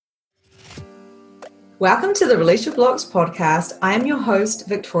Welcome to the Release Your Blocks podcast. I am your host,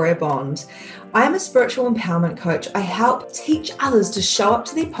 Victoria Bond. I am a spiritual empowerment coach. I help teach others to show up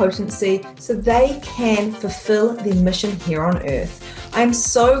to their potency so they can fulfill their mission here on earth. I am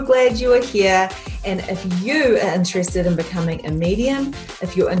so glad you are here. And if you are interested in becoming a medium,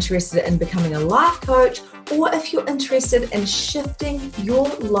 if you're interested in becoming a life coach, or if you're interested in shifting your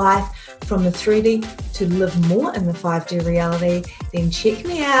life from the 3D to live more in the 5D reality, then check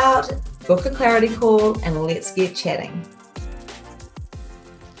me out, book a clarity call, and let's get chatting.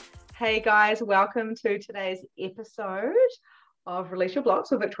 Hey guys, welcome to today's episode of Release Your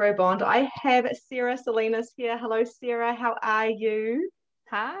Blocks with Victoria Bond. I have Sarah Salinas here. Hello, Sarah. How are you?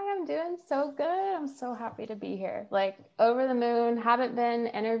 Hi, I'm doing so good. I'm so happy to be here. Like over the moon. Haven't been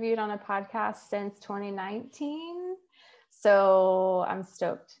interviewed on a podcast since 2019. So I'm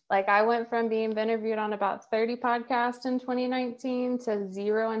stoked. Like I went from being interviewed on about 30 podcasts in 2019 to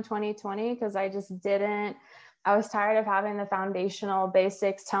 0 in 2020 because I was tired of having the foundational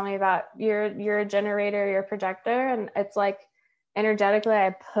basics tell me about you're a generator, you're a projector. And it's like energetically,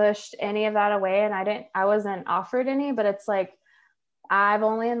 I pushed any of that away and I wasn't offered any, but it's like, I've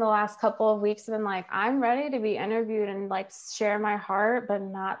only in the last couple of weeks been like, I'm ready to be interviewed and like share my heart, but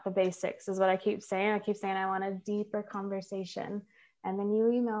not the basics is what I keep saying. I keep saying I want a deeper conversation. And then you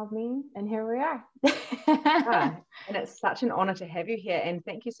emailed me and here we are. And it's such an honor to have you here. And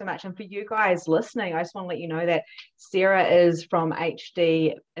thank you so much. And for you guys listening, I just want to let you know that Sarah is from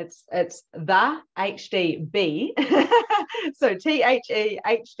HD. It's the HDB. So THEHDBEE.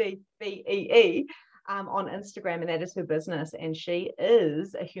 On Instagram, and that is her business, and she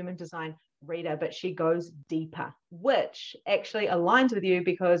is a human design reader, but she goes deeper, which actually aligns with you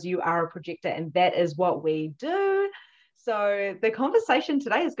because you are a projector and that is what we do. So the conversation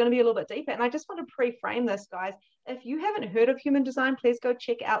today is going to be a little bit deeper, and I just want to pre-frame this, guys. If you haven't heard of human design, please go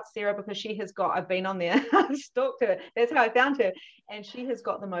check out Sarah because I've been on there, stalked her, that's how I found her, and she has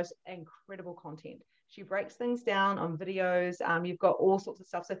got the most incredible content. She breaks things down on videos. You've got all sorts of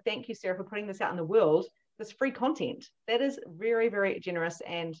stuff. So thank you, Sarah, for putting this out in the world, this free content. That is very, very generous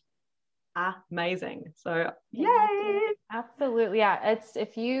and amazing. So yay. Absolutely. Yeah. It's,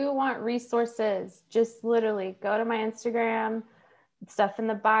 if you want resources, just literally go to my Instagram, stuff in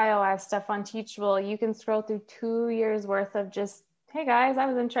the bio. I have stuff on Teachable. You can scroll through 2 years worth of just, hey guys, I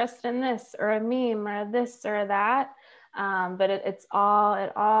was interested in this or a meme or this or that. But it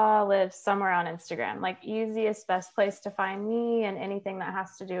all lives somewhere on Instagram, like easiest, best place to find me and anything that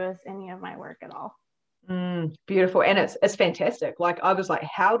has to do with any of my work at all. Beautiful. And it's fantastic. Like I was like,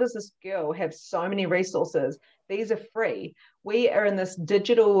 how does this girl have so many resources? These are free. We are in this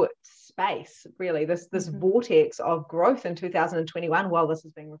digital space, really, this vortex of growth in 2021 while this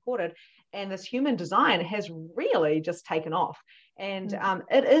is being recorded. And this human design has really just taken off. And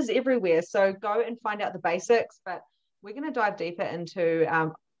it is everywhere. So go and find out the basics. But we're going to dive deeper into,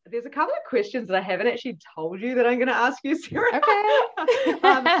 there's a couple of questions that I haven't actually told you that I'm going to ask you, Sarah. Okay.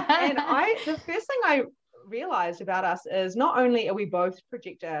 And the first thing I realized about us is not only are we both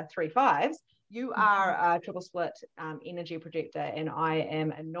projector 3/5s, you are a triple split energy projector and I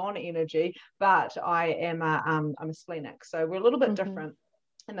am a non-energy, but I'm a splenic. So we're a little bit different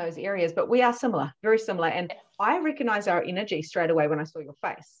in those areas, but we are similar, very similar. And I recognize our energy straight away when I saw your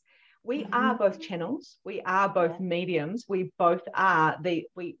face. We are both channels. We are both mediums. We both are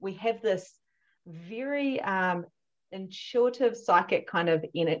we have this very intuitive, psychic kind of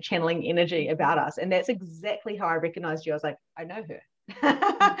channeling energy about us. And that's exactly how I recognized you. I was like, I know her.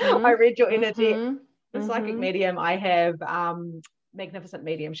 I read your energy. The psychic medium. I have magnificent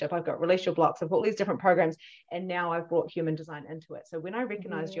mediumship. I've got Release Your Blocks. I've got all these different programs. And now I've brought human design into it. So when I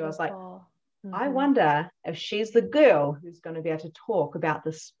recognized you, I was like, I wonder if she's the girl who's going to be able to talk about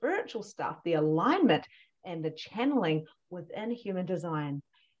the spiritual stuff, the alignment and the channeling within human design,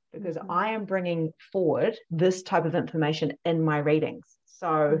 because I am bringing forward this type of information in my readings.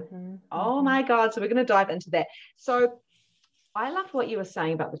 So, oh my God. So we're going to dive into that. So I loved what you were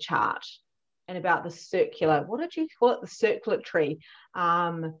saying about the chart and about the circular, what did you call it? The circulatory,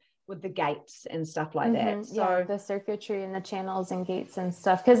 with the gates and stuff like that. So yeah, the circuitry and the channels and gates and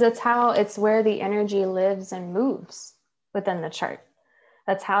stuff, because it's where the energy lives and moves within the chart.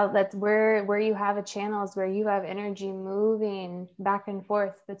 That's where you have a channel is where you have energy moving back and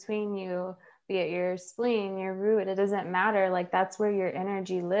forth between you, be it your spleen, your root, it doesn't matter. Like that's where your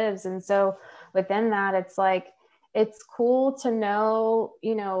energy lives. And so within that, it's like, it's cool to know,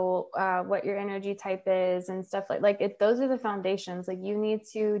 what your energy type is and stuff those are the foundations. Like you need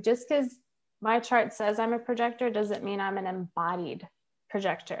to, just because my chart says I'm a projector doesn't mean I'm an embodied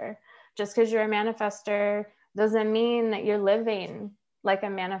projector. Just because you're a manifestor doesn't mean that you're living like a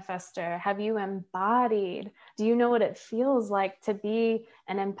manifester? Have you embodied? Do you know what it feels like to be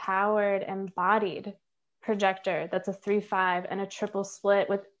an empowered, embodied projector that's a 3-5 and a triple split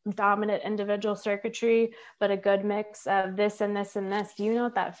with dominant individual circuitry, but a good mix of this and this and this? Do you know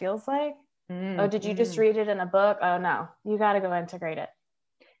what that feels like? Oh, did you just read it in a book? Oh no, you got to go integrate it.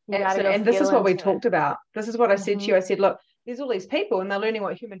 You got to go. And this is what we talked about. This is what I said to you. I said, look, there's all these people and they're learning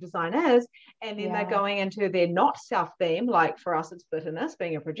what human design is, and then they're going into their not self theme. Like for us, it's bitterness,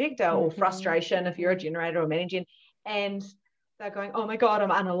 being a projector, or frustration if you're a generator or managing, and they're going, oh my God, I'm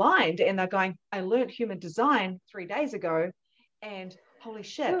unaligned. And they're going, I learned human design 3 days ago, and holy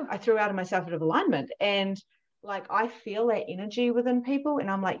shit, I threw out of myself out of alignment. And like, I feel that energy within people,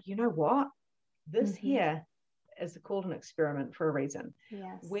 and I'm like, you know what? This here is called an experiment for a reason.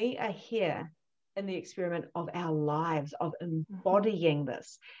 Yes. We are here in the experiment of our lives, of embodying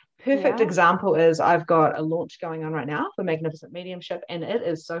this. Perfect example is I've got a launch going on right now for Magnificent Mediumship, and it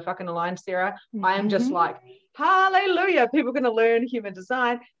is so fucking aligned, Sarah. I am just like, hallelujah, people are going to learn human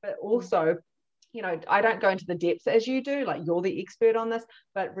design, but also, you know, I don't go into the depths as you do, like you're the expert on this,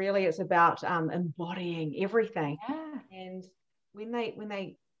 but really it's about embodying everything. And when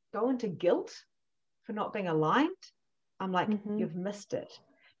they go into guilt for not being aligned, I'm like, you've missed it.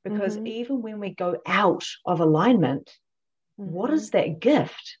 Because even when we go out of alignment, what is that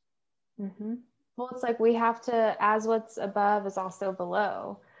gift? Well, it's like we have to, as what's above is also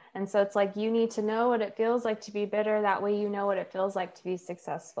below. And so it's like, you need to know what it feels like to be bitter. That way, you know what it feels like to be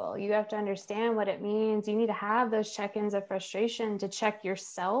successful. You have to understand what it means. You need to have those check-ins of frustration to check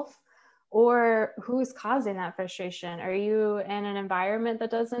yourself, or who's causing that frustration. Are you in an environment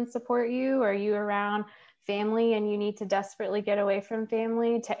that doesn't support you? Are you around family and you need to desperately get away from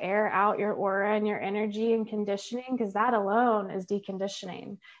family to air out your aura and your energy and conditioning? Because that alone is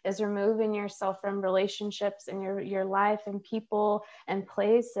deconditioning, is removing yourself from relationships and your life and people and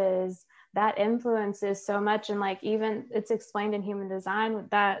places that influences so much. And like, even it's explained in human design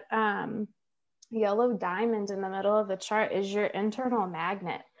that yellow diamond in the middle of the chart is your internal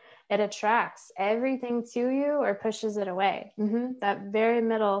magnet. It attracts everything to you or pushes it away. That very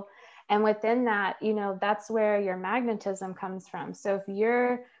middle. And within that, you know, that's where your magnetism comes from. So if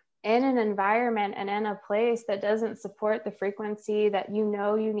you're in an environment and in a place that doesn't support the frequency that you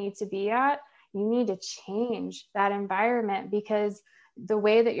know you need to be at, you need to change that environment, because the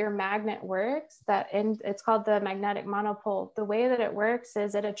way that your magnet works, it's called the magnetic monopole. The way that it works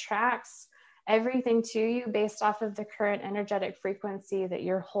is it attracts everything to you based off of the current energetic frequency that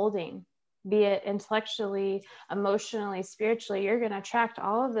you're holding. Be it intellectually, emotionally, spiritually, you're going to attract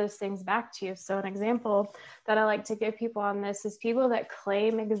all of those things back to you. So an example that I like to give people on this is people that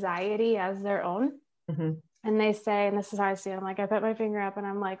claim anxiety as their own. And they say, and this is how I see it, I'm like, I put my finger up and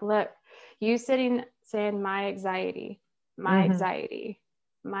I'm like, look, you saying my anxiety, my anxiety,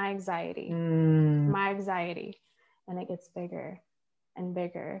 my anxiety, my anxiety. And it gets bigger and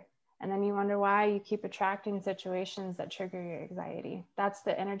bigger. And then you wonder why you keep attracting situations that trigger your anxiety. That's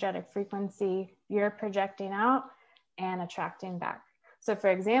the energetic frequency you're projecting out and attracting back. So for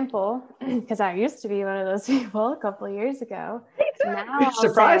example, because I used to be one of those people a couple of years ago. Now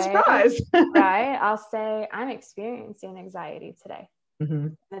surprise. Right. I'll say I'm experiencing anxiety today.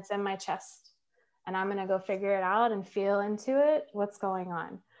 And it's in my chest. And I'm going to go figure it out and feel into it. What's going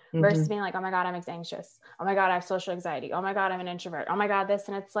on? Versus being like, oh my God, I'm anxious. Oh my God, I have social anxiety. Oh my God, I'm an introvert. Oh my God, this.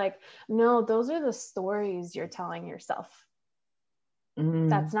 And it's like, no, those are the stories you're telling yourself.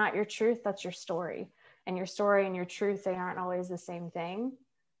 That's not your truth. That's your story. And your story and your truth, they aren't always the same thing.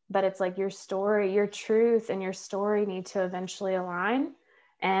 But it's like your story, your truth and your story need to eventually align.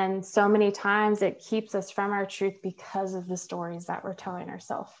 And so many times it keeps us from our truth because of the stories that we're telling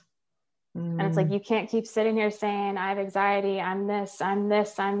ourselves. And it's like, you can't keep sitting here saying, I have anxiety, I'm this, I'm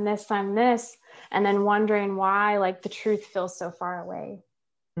this, I'm this, I'm this, and then wondering why, like, the truth feels so far away.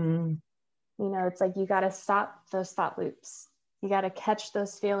 You know, it's like, you got to stop those thought loops. You got to catch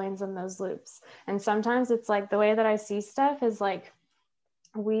those feelings in those loops. And sometimes it's like, the way that I see stuff is like,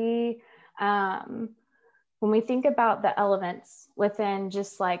 when we think about the elements within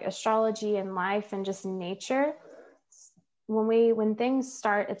just like astrology and life and just nature, when things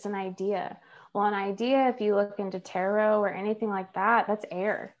start, it's an idea. Well, an idea, if you look into tarot or anything like that, that's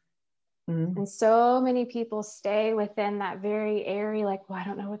air. And so many people stay within that very airy, like, well, I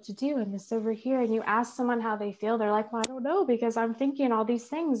don't know what to do in this over here. And you ask someone how they feel, they're like, well, I don't know, because I'm thinking all these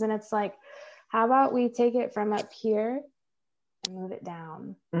things. And it's like, how about we take it from up here and move it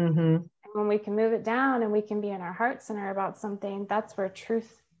down? And when we can move it down and we can be in our heart center about something, that's where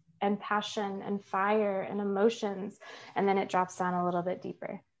truth and passion and fire and emotions, and then it drops down a little bit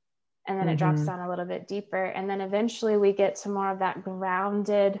deeper. and then it drops down a little bit deeper. And then eventually we get to more of that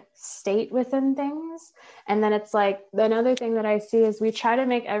grounded state within things. And then it's like, another thing that I see is we try to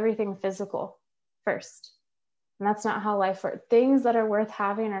make everything physical first. And that's not how life works. Things that are worth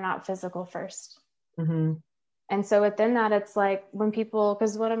having are not physical first. And so within that, it's like when people,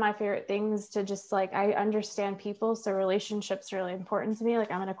 because one of my favorite things to just like, I understand people. So relationships are really important to me.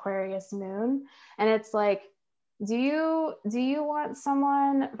 Like I'm an Aquarius moon, and it's like, do you want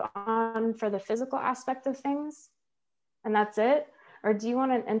someone on for the physical aspect of things and that's it? Or do you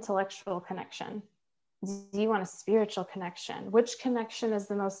want an intellectual connection? Do you want a spiritual connection? Which connection is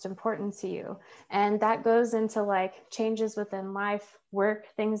the most important to you? And that goes into like changes within life, work,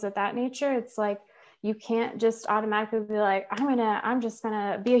 things of that nature. It's like, you can't just automatically be like, I'm just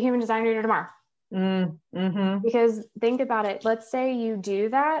gonna be a human designer tomorrow. Because think about it. Let's say you do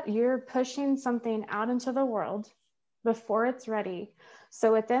that, you're pushing something out into the world before it's ready.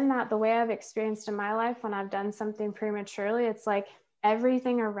 So within that, the way I've experienced in my life, when I've done something prematurely, it's like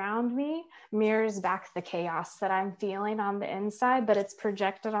everything around me mirrors back the chaos that I'm feeling on the inside, but it's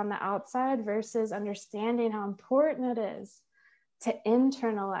projected on the outside, versus understanding how important it is to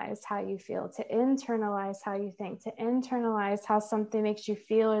internalize how you feel, to internalize how you think, to internalize how something makes you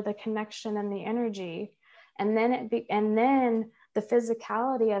feel, or the connection and the energy. And then then the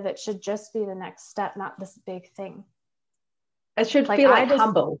physicality of it should just be the next step, not this big thing. It should feel like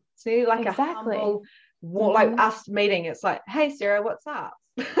humble. See, like a humble, like us meeting. It's like, hey, Sarah, what's up?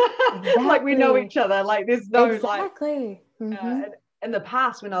 Like we know each other. Like there's no in the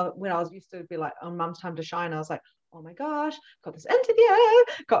past when I was used to be like on Mum's Time to Shine, I was like, oh my gosh, got this interview,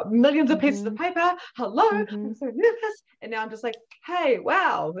 got millions of pieces of paper. Hello, I'm so nervous. And now I'm just like, hey,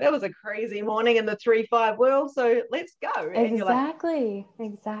 wow, that was a crazy morning in the 3-5 world. So let's go. And you're like,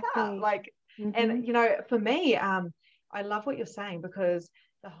 like, and you know, for me, I love what you're saying, because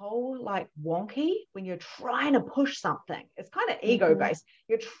the whole like wonky, when you're trying to push something, it's kind of ego based.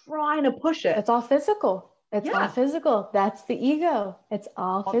 You're trying to push it. It's all physical. It's all physical. That's the ego. It's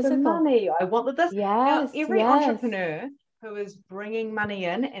all physical. The money. I want this. Now, every entrepreneur who is bringing money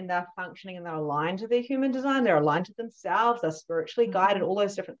in, and they're functioning and they're aligned to their human design, they're aligned to themselves, they're spiritually guided, all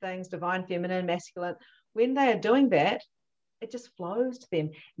those different things, divine, feminine, masculine. When they are doing that, it just flows to them.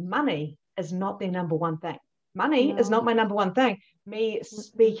 Money is not their number one thing. Money is not my number one thing. Me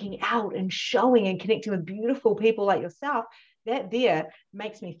speaking out and showing and connecting with beautiful people like yourself, that there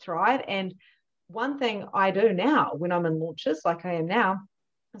makes me thrive. And one thing I do now when I'm in launches, like I am now,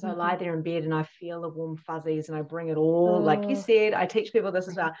 is I lie there in bed and I feel the warm fuzzies, and I bring it all, like you said, I teach people this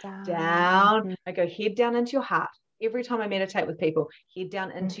as well, down. I go head down into your heart. Every time I meditate with people, head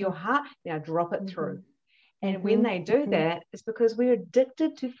down into your heart, now drop it through. And when they do that, it's because we're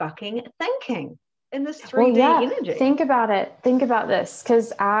addicted to fucking thinking in this 3D energy. Think about it. Think about this, because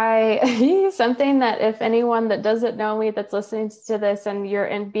something that if anyone that doesn't know me that's listening to this and you're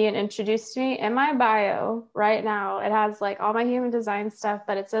being introduced to me, in my bio right now, it has like all my human design stuff,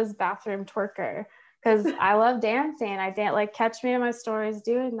 but it says bathroom twerker, because I love dancing. I dance, like catch me in my stories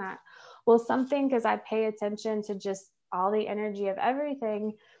doing that. Well, because I pay attention to just all the energy of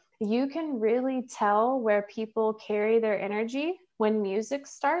everything, you can really tell where people carry their energy when music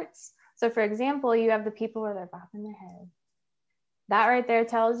starts. So for example, you have the people where they're bopping their head. That right there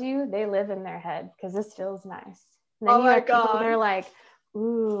tells you they live in their head, because this feels nice. And then you have people, they're like,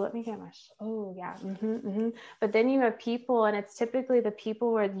 ooh, let me get my, oh yeah. But then you have people, and it's typically the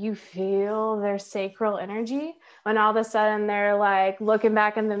people where you feel their sacral energy, when all of a sudden they're like looking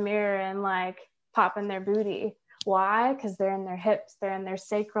back in the mirror and like popping their booty. Why? Because they're in their hips, they're in their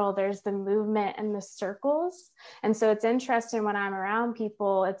sacral, there's the movement and the circles. And so it's interesting when I'm around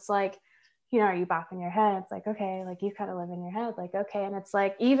people, it's like, you know, are you bopping your head? It's like, okay, like you kind of live in your head, like, okay. And it's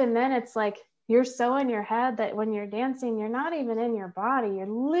like, even then it's like, you're so in your head that when you're dancing, you're not even in your body. You're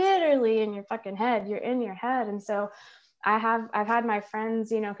literally in your fucking head. You're in your head. And so I've had my friends,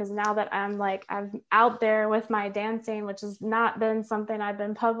 you know, because now that I'm out there with my dancing, which has not been something I've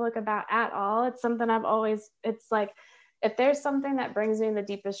been public about at all. It's something it's like, if there's something that brings me the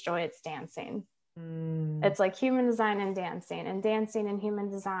deepest joy, it's dancing. It's like human design and dancing and human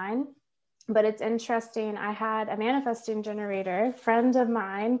design. But it's interesting. I had a manifesting generator, friend of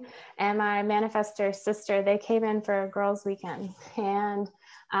mine, and my manifestor sister, they came in for a girls' weekend. And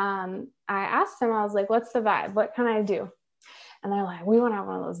I asked them, I was like, what's the vibe? What can I do? And they're like, we want to have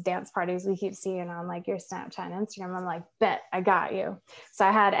one of those dance parties we keep seeing on like your Snapchat and Instagram. I'm like, bet, I got you. So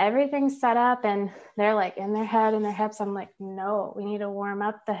I had everything set up, and they're like in their head and their hips. I'm like, no, we need to warm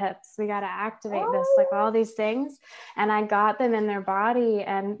up the hips. We got to activate this, like all these things. And I got them in their body.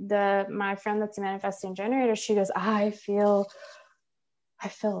 And my friend that's a manifesting generator, she goes, I feel I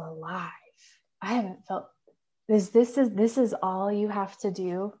feel alive. I haven't felt this is all you have to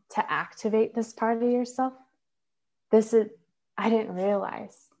do to activate this part of yourself. I didn't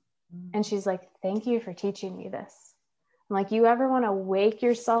realize. And she's like, thank you for teaching me this. I'm like, you ever want to wake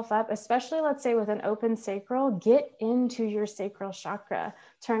yourself up, especially let's say with an open sacral, get into your sacral chakra,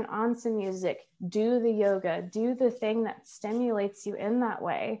 turn on some music, do the yoga, do the thing that stimulates you in that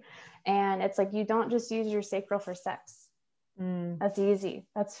way. And it's like, you don't just use your sacral for sex. That's easy.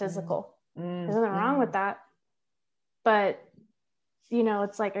 That's physical. There's nothing wrong with that. But,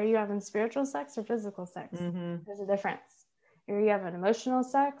 it's like, are you having spiritual sex or physical sex? There's a difference. Are you having emotional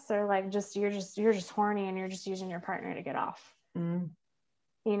sex, or like you're just horny and you're just using your partner to get off? And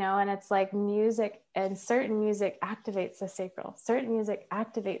it's like music, and certain music activates the sacral, certain music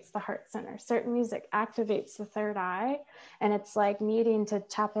activates the heart center, certain music activates the third eye. And it's like needing to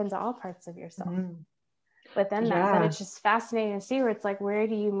tap into all parts of yourself within that. But it's just fascinating to see where it's like, where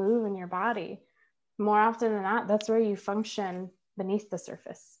do you move in your body? More often than not, that's where you function beneath the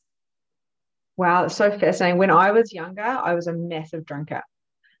surface. Wow, it's so fascinating. When I was younger, I was a massive drinker,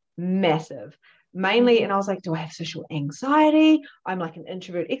 massive. Mainly, and I was like, do I have social anxiety? I'm like an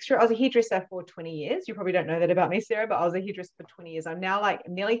introvert extrovert. I was a hairdresser for 20 years. You probably don't know that about me, Sarah, but I was a hairdresser for 20 years. I'm now like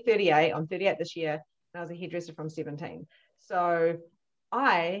nearly 38. I'm 38 this year, and I was a hairdresser from 17. So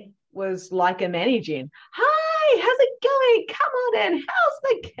I was like a mannequin. Hi, how's it going? Come on in. How's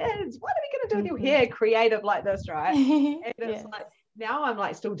the kids? What are we going to do with your hair? Creative like this, right? And it's like, now I'm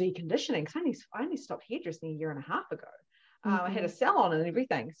like still deconditioning, because I only stopped hairdressing a year and a half ago. I had a salon and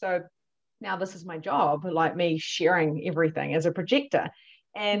everything. So now this is my job, like me sharing everything as a projector.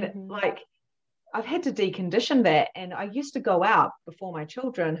 And like, I've had to decondition that. And I used to go out before my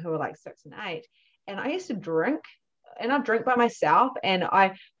children, who are like 6 and 8, and I used to drink, and I'd drink by myself, and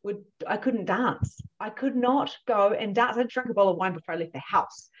I couldn't dance. I could not go and dance. I'd drink a bottle of wine before I left the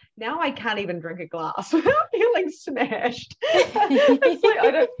house. Now I can't even drink a glass without feeling smashed. It's like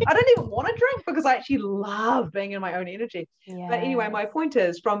I don't even want to drink, because I actually love being in my own energy. But anyway, my point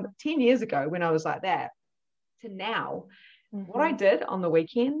is, from 10 years ago when I was like that to now, what I did on the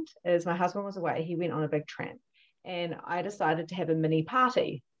weekend is, my husband was away. He went on a big tramp, and I decided to have a mini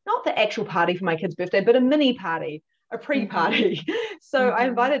party. Not the actual party for my kid's birthday, but a mini party, a pre-party. So I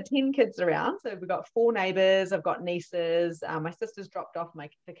invited 10 kids around. So we've got 4 neighbors. I've got nieces. My sister's dropped off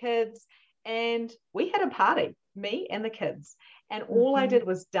the kids. And we had a party, me and the kids. And all I did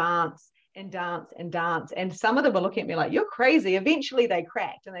was dance and dance and dance. And some of them were looking at me like, you're crazy. Eventually they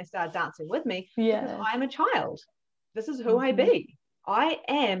cracked and they started dancing with me, because I'm a child. This is who I be. I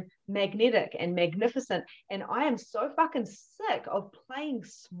am magnetic and magnificent. And I am so fucking sick of playing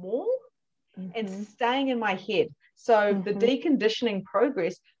small and staying in my head. So the deconditioning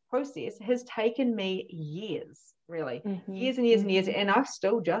process has taken me years, really, years and years and years, and I've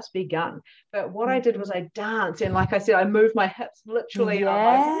still just begun. But what I did was I danced, and like I said, I moved my hips literally, and I'm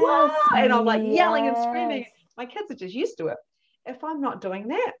like, whoa, and I'm like yelling and screaming. My kids are just used to it. If I'm not doing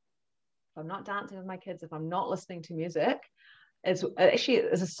that, if I'm not dancing with my kids, if I'm not listening to music, it's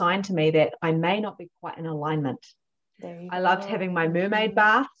a sign to me that I may not be quite in alignment. I loved having my mermaid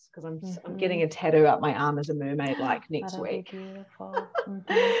baths, because I'm getting a tattoo up my arm as a mermaid like next week. Beautiful.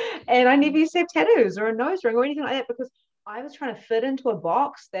 And I never used to have tattoos or a nose ring or anything like that, because I was trying to fit into a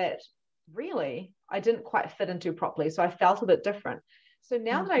box that really I didn't quite fit into properly. So I felt a bit different. So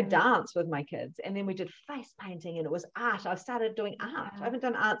now that I dance with my kids, and then we did face painting, and it was art. I've started doing art. I haven't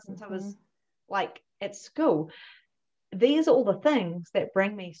done art since I was like at school. These are all the things that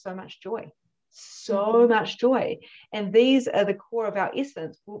bring me so much joy. Much joy. And these are the core of our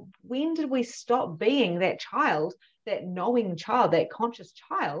essence. When did we stop being that child, that knowing child, that conscious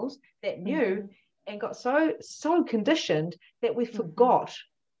child that knew and got so conditioned that we forgot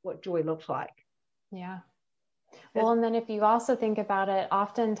what joy looked like? Well, and then if you also think about it,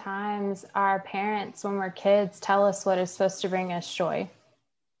 oftentimes our parents, when we're kids, tell us what is supposed to bring us joy.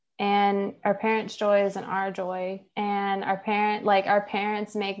 And our parents' joy isn't our joy. And our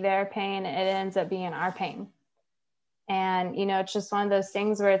parents make their pain, it ends up being our pain. And, it's just one of those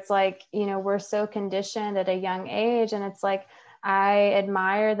things where it's like, we're so conditioned at a young age. And it's like, I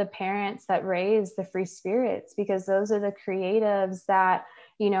admire the parents that raise the free spirits, because those are the creatives that,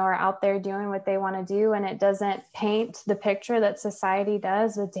 are out there doing what they want to do. And it doesn't paint the picture that society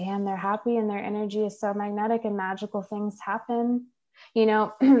does, but damn, they're happy and their energy is so magnetic and magical things happen.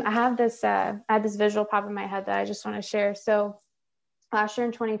 I had this visual pop in my head that I just want to share. So last year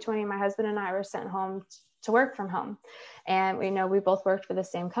in 2020, my husband and I were sent home to work from home, and we both worked for the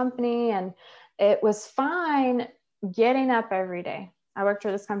same company, and it was fine getting up every day. I worked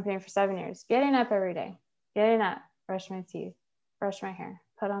for this company for 7 years, getting up every day, brush my teeth, brush my hair,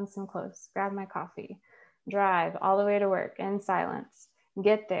 put on some clothes, grab my coffee, drive all the way to work in silence,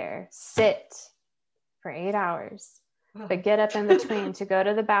 get there, sit for 8 hours, but get up in between to go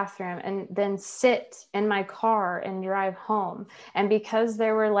to the bathroom and then sit in my car and drive home. And because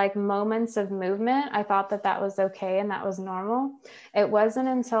there were like moments of movement, I thought that that was okay and that was normal. It wasn't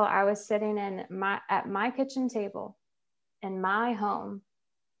until I was sitting at my kitchen table in my home,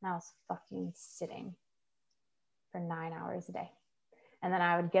 and I was fucking sitting for 9 hours a day. And then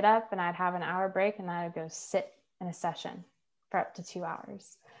I would get up and I'd have an hour break and I would go sit in a session for up to 2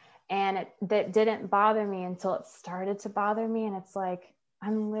 hours. And that didn't bother me until it started to bother me. And it's like,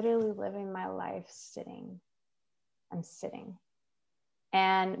 I'm literally living my life sitting. I'm sitting.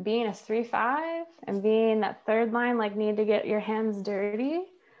 And being a 3-5 and being that third line, like need to get your hands dirty,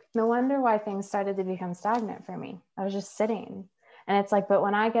 no wonder why things started to become stagnant for me. I was just sitting. And it's like, but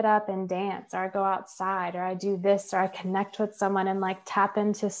when I get up and dance, or I go outside, or I do this, or I connect with someone and like tap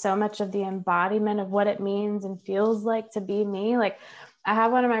into so much of the embodiment of what it means and feels like to be me. Like I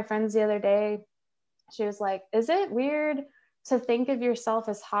had one of my friends the other day, she was like, is it weird to think of yourself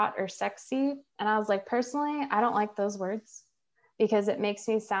as hot or sexy? And I was like, personally, I don't like those words because it makes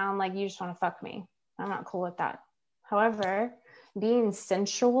me sound like you just want to fuck me. I'm not cool with that. However, being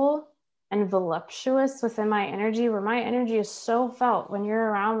sensual and voluptuous within my energy, where my energy is so felt when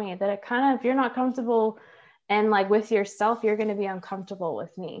you're around me that it kind of, if you're not comfortable and like with yourself, you're going to be uncomfortable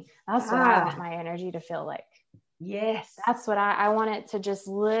with me. That's what I want my energy to feel like. Yes. That's what I want it to just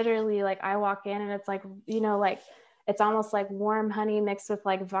literally, like I walk in and it's like, you know, like it's almost like warm honey mixed with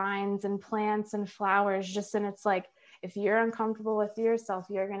like vines and plants and flowers just, and it's like, if you're uncomfortable with yourself,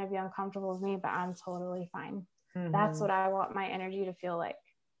 you're going to be uncomfortable with me, but I'm totally fine. Mm-hmm. That's what I want my energy to feel like.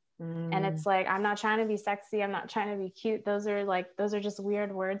 And it's like, I'm not trying to be sexy. I'm not trying to be cute. Those are just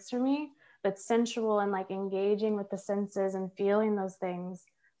weird words for me, but sensual and like engaging with the senses and feeling those things.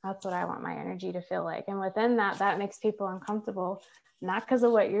 That's what I want my energy to feel like. And within that makes people uncomfortable, not because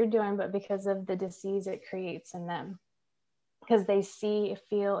of what you're doing, but because of the disease it creates in them. Because they see,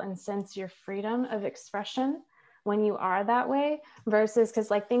 feel, and sense your freedom of expression when you are that way versus, because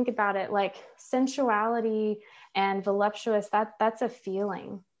like, think about it, like sensuality and voluptuous, that's a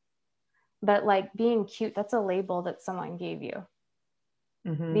feeling. But like being cute, that's a label that someone gave you.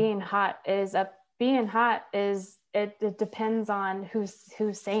 Mm-hmm. Being hot is it depends on who's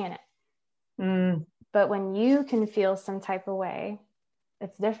saying it. But when you can feel some type of way,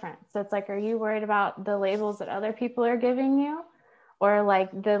 it's different. So it's like, are you worried about the labels that other people are giving you, or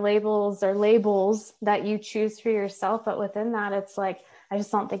like the labels that you choose for yourself? But within that, it's like, I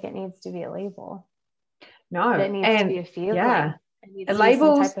just don't think it needs to be a label. No, it needs to be a feeling. Yeah. It needs to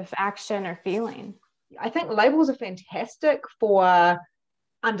labels, be some type of action or feeling. I think labels are fantastic for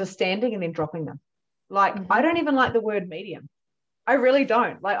understanding and then dropping them. Like, I don't even like the word medium. I really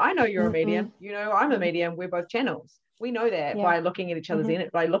don't. Like, I know you're a medium. You know, I'm a medium. We're both channels. We know that by looking at each other's in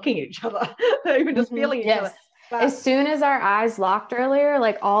it, by looking at each other, even just feeling each other. But as soon as our eyes locked earlier,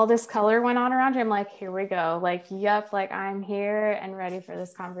 like all this color went on around you. I'm like, here we go. Like, yep, like I'm here and ready for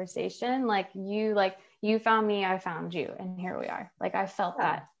this conversation. Like you found me, I found you, and here we are. Like I felt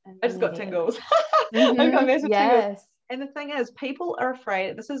that. I just got tingles. I've got massive tingles. And the thing is, people are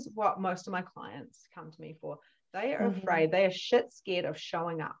afraid. This is what most of my clients come to me for. They are afraid. They are shit scared of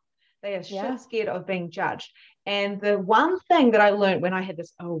showing up. They are shit scared of being judged. And the one thing that I learned when I had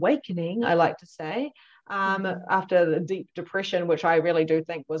this awakening, I like to say, after the deep depression, which I really do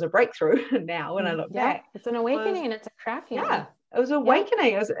think was a breakthrough now when I look back. It's an awakening. It's a cracking. Yeah. It was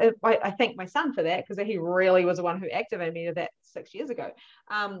awakening. I thank my son for that, because he really was the one who activated me to that 6 years ago.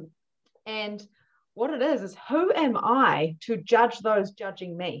 And what it is who am I to judge those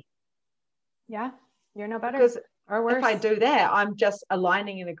judging me? Yeah, you're no better. Because or worse. If I do that, I'm just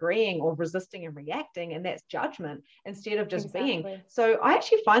aligning and agreeing or resisting and reacting, and that's judgment instead of just being. So I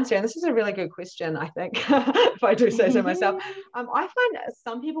actually find, Sarah, and this is a really good question, I think, if I do say so myself, I find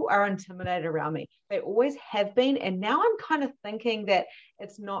some people are intimidated around me. They always have been. And now I'm kind of thinking that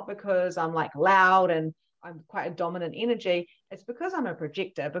it's not because I'm like loud and I'm quite a dominant energy. It's because I'm a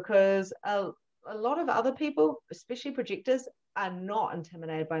projector, because a lot of other people, especially projectors, are not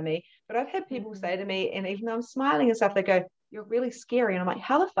intimidated by me. But I've had people say to me, and even though I'm smiling and stuff, they go, you're really scary. And I'm like,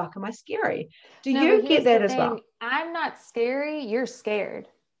 how the fuck am I scary? Do you get that as well? I'm not scary. You're scared.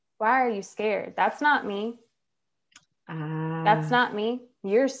 Why are you scared? That's not me. That's not me.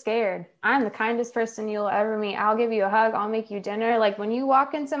 You're scared. I'm the kindest person you'll ever meet. I'll give you a hug. I'll make you dinner. Like when you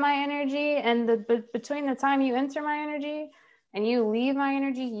walk into my energy and between the time you enter my energy and you leave my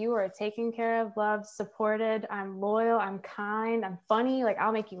energy, you are taken care of, loved, supported. I'm loyal. I'm kind. I'm funny. Like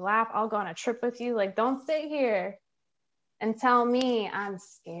I'll make you laugh. I'll go on a trip with you. Like don't sit here and tell me I'm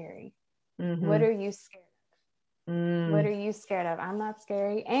scary. What are you scared of? What are you scared of? I'm not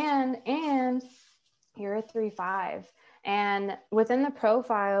scary. And you're a 3-5. And within the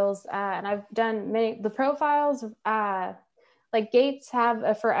profiles, and I've done the profiles, like Gates have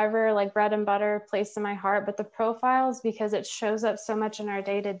a forever like bread and butter place in my heart, but the profiles, because it shows up so much in our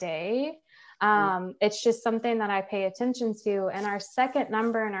day to day, it's just something that I pay attention to. And our second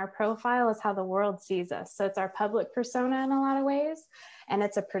number in our profile is how the world sees us. So it's our public persona in a lot of ways, and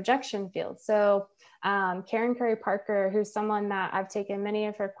it's a projection field. So Karen Curry Parker, who's someone that I've taken many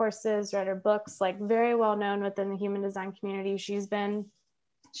of her courses, read her books, like very well known within the human design community.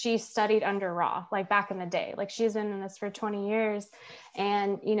 She studied under Ra, like back in the day, like she's been in this for 20 years.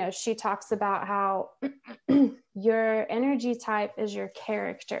 And, you know, she talks about how your energy type is your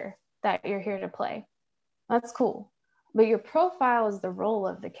character that you're here to play. That's cool. But your profile is the role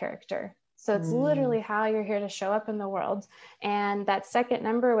of the character. So it's literally how you're here to show up in the world. And that second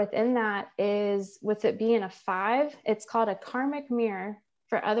number within that is, with it being a 5, it's called a karmic mirror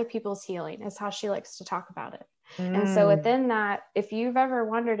for other people's healing, is how she likes to talk about it. And so within that, if you've ever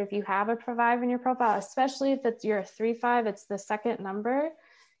wondered if you have a 5 in your profile, especially if you're a 3-5, it's the second number,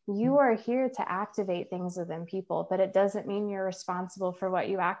 you are here to activate things within people, but it doesn't mean you're responsible for what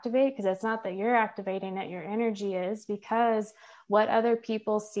you activate, because it's not that you're activating it, your energy is, because what other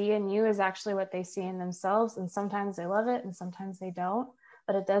people see in you is actually what they see in themselves. And sometimes they love it and sometimes they don't,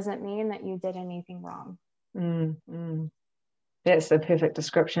 but it doesn't mean that you did anything wrong. That's the perfect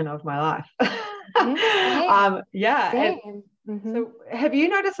description of my life. So have you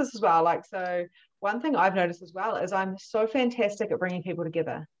noticed this as well? Like, so one thing I've noticed as well is I'm so fantastic at bringing people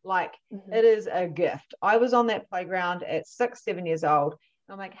together. Like, it is a gift. I was on that playground at 6-7 years old.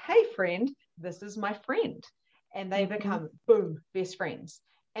 I'm like, hey friend, this is my friend. And they become, boom, best friends.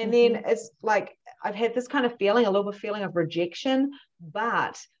 And then it's like, I've had this kind of feeling, a little bit feeling of rejection,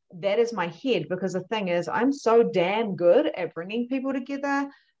 but that is my head, because the thing is, I'm so damn good at bringing people together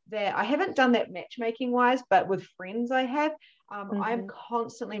that I haven't done that matchmaking wise, but with friends I have, I'm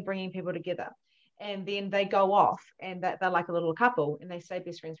constantly bringing people together. And then they go off and they're like a little couple and they stay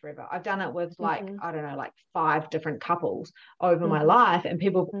best friends forever. I've done it with like, I don't know, like 5 different couples over my life. And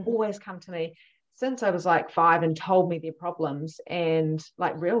people have always come to me since I was like 5 and told me their problems, and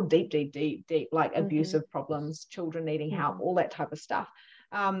like real deep, like abusive problems, children needing help, all that type of stuff.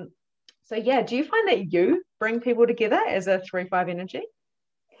 So yeah, do you find that you bring people together as a 3-5 energy?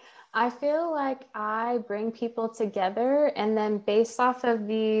 I feel like I bring people together, and then based off of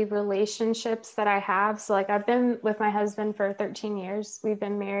the relationships that I have. So like, I've been with my husband for 13 years. We've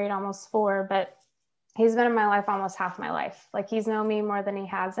been married almost 4, but he's been in my life almost half my life. Like, he's known me more than he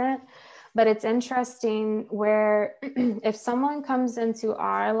hasn't. But it's interesting where if someone comes into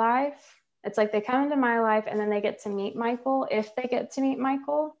our life, it's like they come into my life and then they get to meet Michael. If they get to meet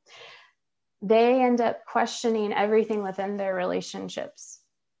Michael, they end up questioning everything within their relationships.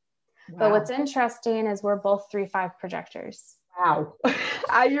 Wow. But what's interesting is we're both 3-5 projectors. Wow.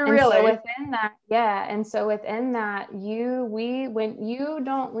 Are you really? So within that, yeah. And so within that, when you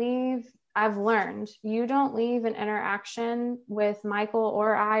don't leave, I've learned you don't leave an interaction with Michael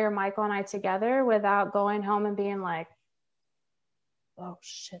or Michael and I together without going home and being like, oh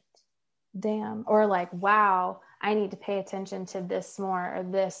shit, damn, or like, wow, I need to pay attention to this more, or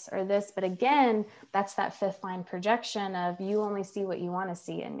this or this. But again, that's that 5th line projection of, you only see what you want to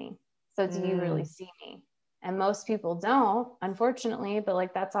see in me. So do you really see me? And most people don't, unfortunately, but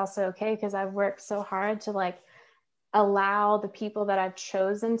like, that's also okay, because I've worked so hard to like allow the people that I've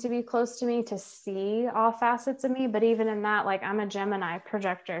chosen to be close to me to see all facets of me. But even in that, like, I'm a Gemini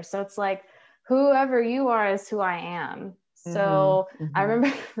projector. So it's like, whoever you are is who I am. So I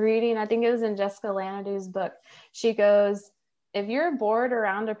remember reading, I think it was in Jessica Lanadu's book. She goes, if you're bored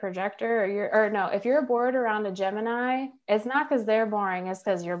around a projector, if you're bored around a Gemini, it's not because they're boring, it's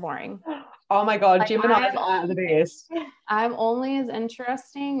because you're boring. Oh my God, like, Geminis are the best. I'm only as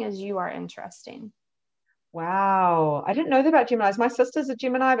interesting as you are interesting. Wow. I didn't know that about Geminis. My sister's a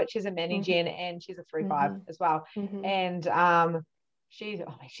Gemini, but she's a Manny Gen, and she's a 3-5 as well. And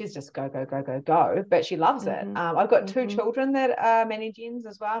she's just go, but she loves it. I've got 2 children that are Manny Gens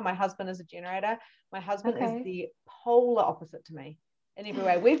as well. My husband is a generator. My husband is the polar opposite to me in every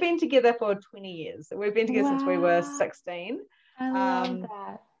way. We've been together for 20 years. We've been together since we were 16. I love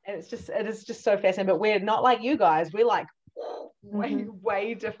that. And it is just so fascinating, but we're not like you guys. We're like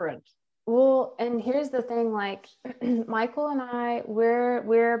way different. Well, and here's the thing, like Michael and I,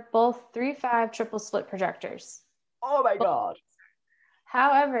 we're both 3-5 triple split projectors. Oh my God.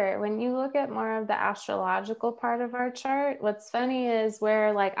 However, when you look at more of the astrological part of our chart, what's funny is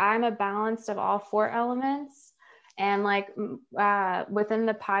where like I'm a balance of all 4 elements, And like within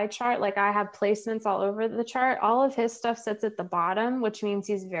the pie chart, like I have placements all over the chart. All of his stuff sits at the bottom, which means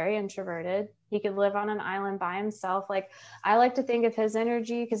he's very introverted. He could live on an island by himself. Like I like to think of his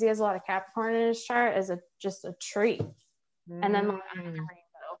energy, because he has a lot of Capricorn in his chart, as just a tree. And then like, I have a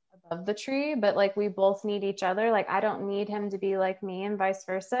rainbow above the tree, but like we both need each other. Like I don't need him to be like me, and vice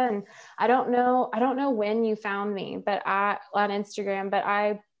versa. And I don't know when you found me, but on Instagram, but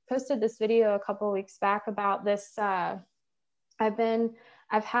I posted this video a couple of weeks back about this. I've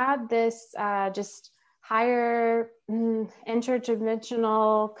had this just higher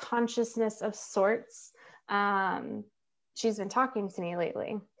interdimensional consciousness of sorts. She's been talking to me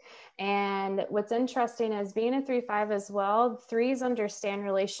lately. And what's interesting is, being a 3/5 as well, threes understand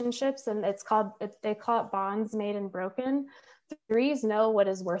relationships, and they call it bonds made and broken. Threes know what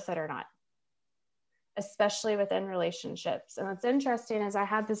is worth it or not, especially within relationships. And what's interesting is I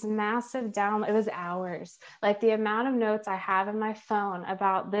had this massive down, it was hours, like the amount of notes I have in my phone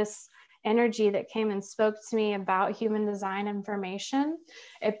about this energy that came and spoke to me about human design information.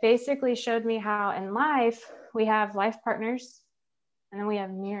 It basically showed me how in life we have life partners, and then we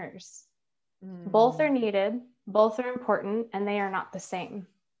have mirrors. Both are needed, both are important, and they are not the same.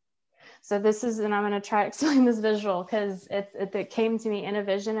 So this is, and I'm going to try to explain this visual, because it came to me in a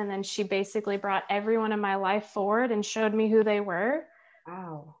vision, and then she basically brought everyone in my life forward and showed me who they were.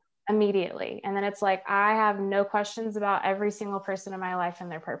 Wow. Immediately. And then it's like, I have no questions about every single person in my life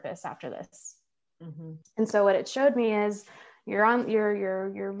and their purpose after this. And so what it showed me is,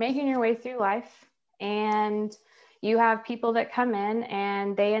 you're making your way through life, and you have people that come in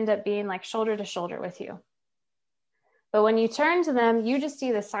and they end up being like shoulder to shoulder with you. But when you turn to them, you just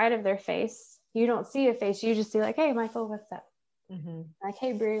see the side of their face. You don't see a face. You just see like, hey, Michael, what's up? Like,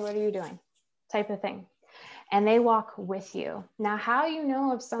 hey, Brie, what are you doing? Type of thing. And they walk with you. Now, how you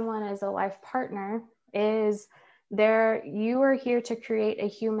know if someone is a life partner is you are here to create a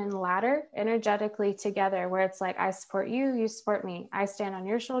human ladder energetically together, where it's like, I support you, you support me. I stand on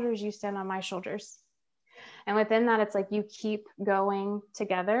your shoulders, you stand on my shoulders. And within that, it's like you keep going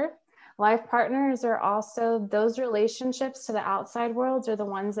together. Life partners are also, those relationships to the outside worlds are the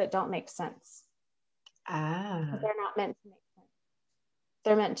ones that don't make sense. They're not meant to make sense.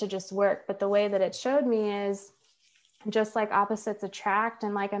 They're meant to just work. But the way that it showed me is, just like opposites attract,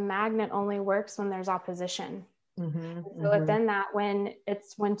 and like a magnet only works when there's opposition. So within that, when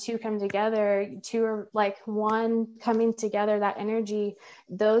two come together, two are like one coming together, that energy,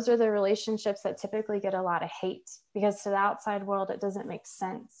 those are the relationships that typically get a lot of hate, because to the outside world, it doesn't make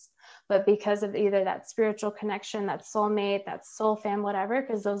sense. But because of either that spiritual connection, that soulmate, that soul fam, whatever,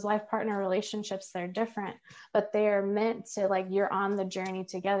 because those life partner relationships, they're different, but they are meant to, like, you're on the journey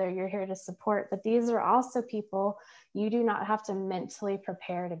together. You're here to support. But these are also people you do not have to mentally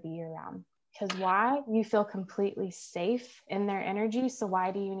prepare to be around. Because why? You feel completely safe in their energy. So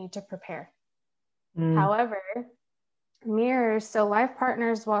why do you need to prepare? However, mirrors, so life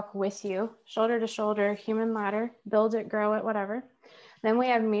partners walk with you, shoulder to shoulder, human ladder, build it, grow it, whatever. Then we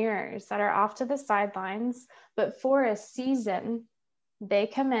have mirrors that are off to the sidelines, but for a season, they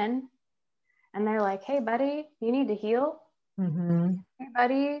come in and they're like, hey, buddy, you need to heal. Hey,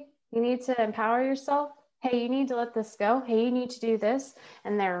 buddy, you need to empower yourself. Hey, you need to let this go. Hey, you need to do this.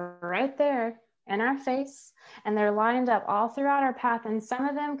 And they're right there in our face, and they're lined up all throughout our path. And some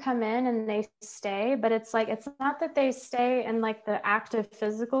of them come in and they stay, but it's like, it's not that they stay in like the active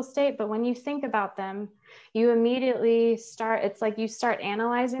physical state, but when you think about them, you immediately start, it's like you start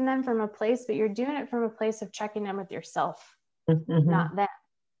analyzing them from a place, but you're doing it from a place of checking in with yourself, not them.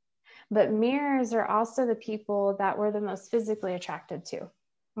 But mirrors are also the people that we're the most physically attracted to,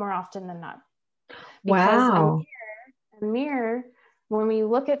 more often than not. Because a mirror, when we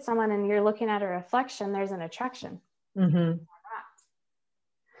look at someone and you're looking at a reflection, there's an attraction.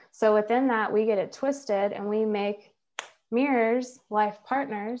 So within that, we get it twisted and we make mirrors life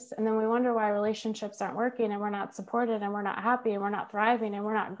partners, and then we wonder why relationships aren't working, and we're not supported, and we're not happy, and we're not thriving, and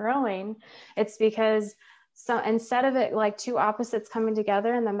we're not growing. It's because, so instead of it like two opposites coming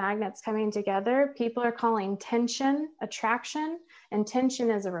together and the magnets coming together, people are calling tension attraction, and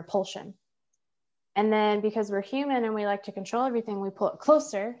tension is a repulsion. And then because we're human and we like to control everything, we pull it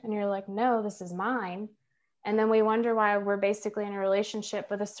closer, and you're like, no, this is mine. And then we wonder why we're basically in a relationship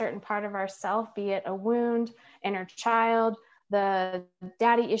with a certain part of ourself, be it a wound, inner child, the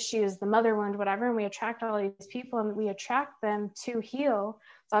daddy issues, the mother wound, whatever. And we attract all these people, and we attract them to heal.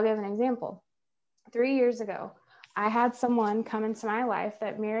 So I'll give an example. 3 years ago, I had someone come into my life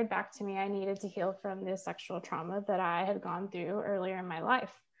that mirrored back to me. I needed to heal from the sexual trauma that I had gone through earlier in my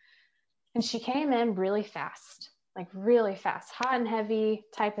life. And she came in really fast. like really fast, hot and heavy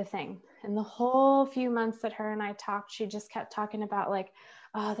type of thing. And the whole few months that her and I talked, she just kept talking about like,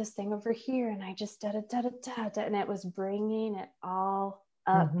 oh, this thing over here. And I just da da da da da. And it was bringing it all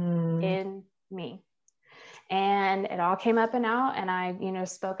up in me. And it all came up and out. And I,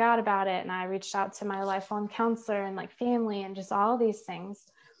 spoke out about it. And I reached out to my lifelong counselor and like family and just all these things.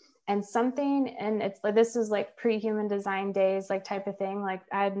 And it's like, this is like pre-human design days, like type of thing. Like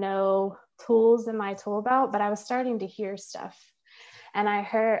I had no tools in my tool belt, but I was starting to hear stuff. And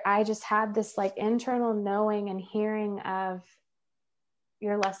I just had this like internal knowing and hearing of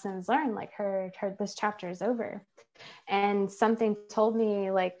your lessons learned, like this chapter is over. And something told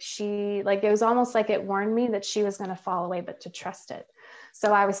me like it was almost like it warned me that she was going to fall away, but to trust it.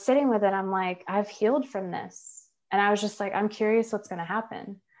 So I was sitting with it. I'm like, I've healed from this. And I was just like, I'm curious what's going to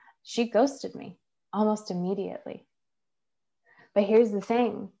happen. She ghosted me almost immediately. But here's the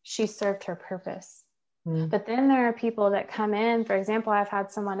thing, she served her purpose. But then there are people that come in, for example, I've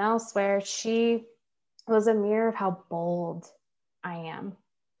had someone else where she was a mirror of how bold I am.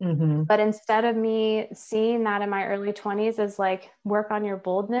 But instead of me seeing that in my early 20s as like, work on your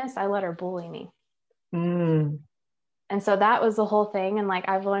boldness, I let her bully me. And so that was the whole thing. And like,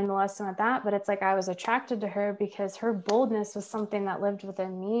 I've learned the lesson with that, but it's like, I was attracted to her because her boldness was something that lived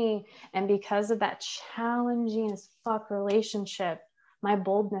within me. And because of that challenging as fuck relationship, my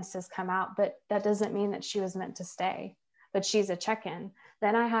boldness has come out, but that doesn't mean that she was meant to stay, but she's a check-in.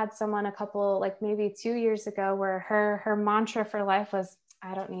 Then I had someone like maybe 2 years ago where her mantra for life was,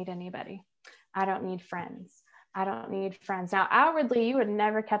 I don't need anybody. I don't need friends. I don't need friends. Now, outwardly, you would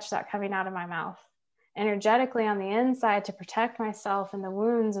never catch that coming out of my mouth. Energetically on the inside, to protect myself and the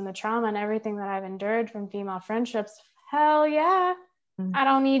wounds and the trauma and everything that I've endured from female friendships. Hell yeah. I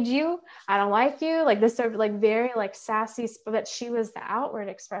don't need you. I don't like you. Like this sort of like very like sassy, but she was the outward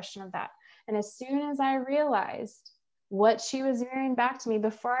expression of that. And as soon as I realized what she was mirroring back to me,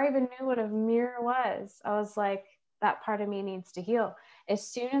 before I even knew what a mirror was, I was like, that part of me needs to heal. As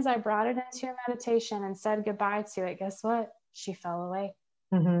soon as I brought it into a meditation and said goodbye to it, guess what? She fell away.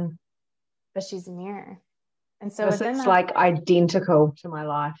 But she's a mirror. And so it's like identical to my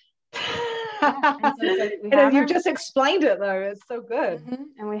life. And so you've just explained it though. It's so good.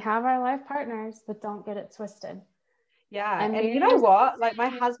 And we have our life partners, but don't get it twisted. Yeah. And you know what? Like my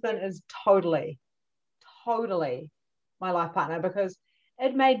husband is totally my life partner, because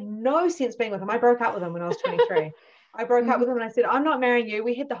it made no sense being with him. I broke up with him when I was 23. I broke up with him and I said, I'm not marrying you.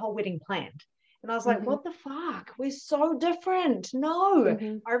 We had the whole wedding planned. And I was like, what the fuck? We're so different. No.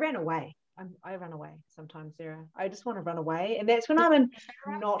 I ran away. I run away sometimes, Sarah. I just want to run away. And that's when I'm in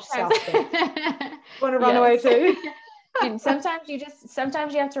not self-defense. Want to run away too? Sometimes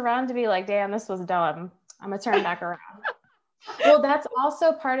you have to run to be like, damn, this was dumb. I'm going to turn back around. Well, that's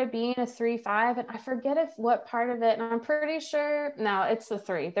also part of being a 3-5. And I forget what part of it, and I'm pretty sure, no, it's the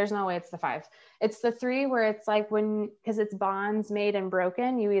 3. There's no way it's the 5. It's the 3 where it's like because it's bonds made and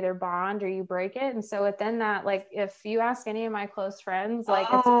broken, you either bond or you break it. And so within that, like if you ask any of my close friends, like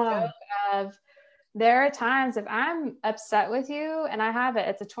it's a joke of, there are times if I'm upset with you, and I have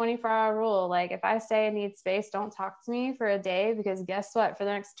it's a 24-hour rule. Like if I say I need space, don't talk to me for a day, because guess what? For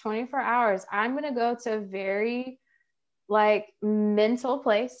the next 24 hours, I'm going to go to a very like mental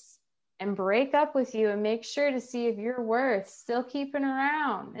place and break up with you and make sure to see if you're worth still keeping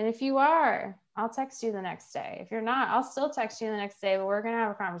around. And if you are, I'll text you the next day. If you're not, I'll still text you the next day, but we're going to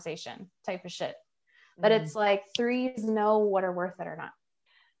have a conversation type of shit. But it's like 3s know what are worth it or not.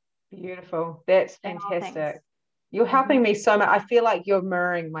 Beautiful. That's fantastic. You're helping me so much. I feel like you're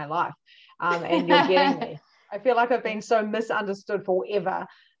mirroring my life, and you're getting me. I feel like I've been so misunderstood forever.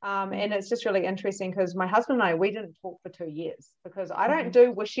 And it's just really interesting because my husband and I, we didn't talk for 2 years because I don't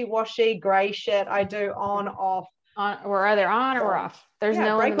do wishy-washy gray shit. I do on, off. We're either on or we're off. There's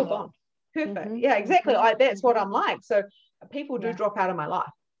no break or bond. Perfect. Yeah, exactly. That's what I'm like. So people do drop out of my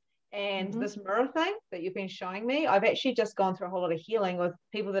life. And this mirror thing that you've been showing me, I've actually just gone through a whole lot of healing with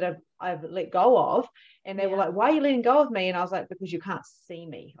people that I've let go of. And they were like, why are you letting go of me? And I was like, because you can't see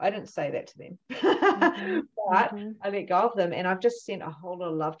me. I didn't say that to them. But I let go of them. And I've just sent a whole lot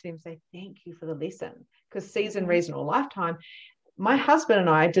of love to them, say, thank you for the lesson. Because season, reason, or lifetime. My husband and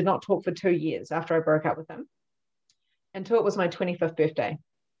I did not talk for 2 years after I broke up with him until it was my 25th birthday.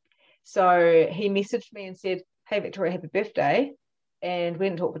 So he messaged me and said, hey, Victoria, happy birthday. And we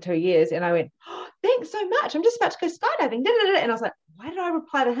didn't talk for 2 years. And I went, oh, thanks so much. I'm just about to go skydiving. And I was like, why did I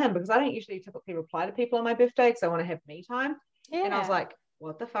reply to him? Because I don't usually typically reply to people on my birthday because I want to have me time. Yeah. And I was like,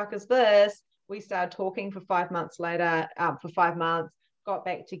 what the fuck is this? We started talking for 5 months later, for 5 months, got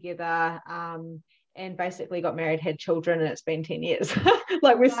back together, and basically got married, had children, and it's been 10 years.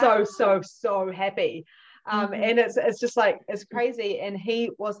 Like we're so happy. And it's just like, it's crazy. And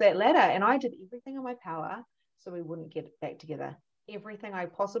he was that ladder, and I did everything in my power so we wouldn't get back together. Everything I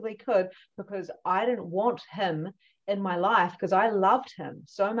possibly could, because I didn't want him in my life, because I loved him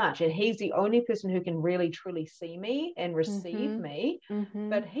so much, and he's the only person who can really truly see me and receive me.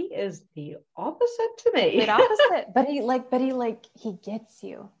 But he is the opposite to me. The opposite. But he gets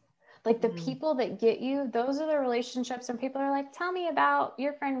you. Like the people that get you, those are the relationships. And people are like, tell me about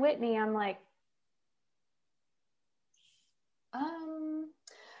your friend Whitney. I'm like,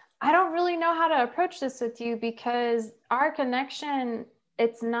 I don't really know how to approach this with you, because our connection,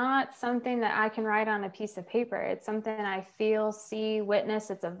 it's not something that I can write on a piece of paper. It's something I feel, see,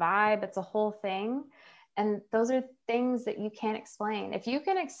 witness. It's a vibe. It's a whole thing. And those are things that you can't explain. If you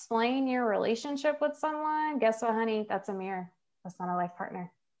can explain your relationship with someone, guess what, honey? That's a mirror. That's not a life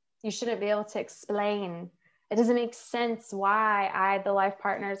partner. You shouldn't be able to explain. It doesn't make sense why the life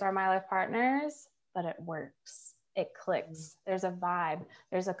partners are my life partners, but it works. It clicks. There's a vibe.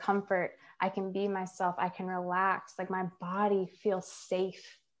 There's a comfort. I can be myself. I can relax. Like my body feels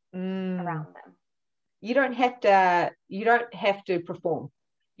safe around them. You don't have to perform.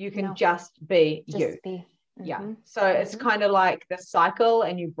 You can just be you. Be. Yeah. So it's kind of like the cycle,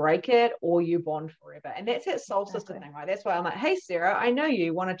 and you break it or you bond forever. And that's that soul sister thing, right? That's why I'm like, hey, Sarah, I know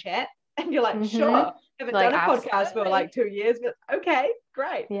you want to chat. And you're like, sure. Haven't done a podcast for like 2 years, but okay,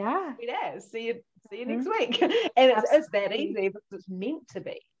 great. Yeah. It is. See you next week. And it's that easy, because it's meant to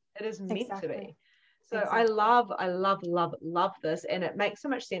be. It is meant to be. So I love this. And it makes so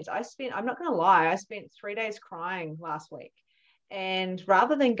much sense. I'm not going to lie, I spent 3 days crying last week. And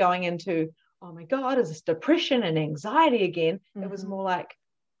rather than going into, oh my God, is this depression and anxiety again? It was more like,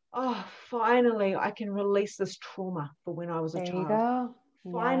 oh, finally I can release this trauma for when I was a child. You go.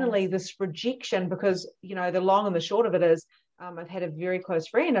 Finally, this rejection, because, the long and the short of it is, I've had a very close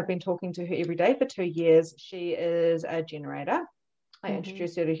friend. I've been talking to her every day for 2 years. She is a generator. I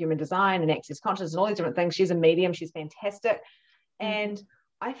introduced her to human design and access consciousness and all these different things. She's a medium. She's fantastic. And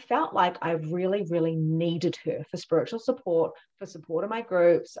I felt like I really, really needed her for spiritual support, for support of my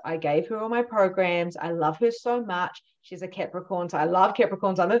groups. I gave her all my programs. I love her so much. She's a Capricorn, so I love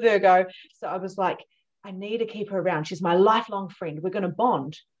Capricorns. I'm a Virgo. So I was like, I need to keep her around. She's my lifelong friend. We're going to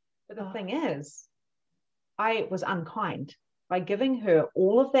bond. But the thing is, I was unkind by giving her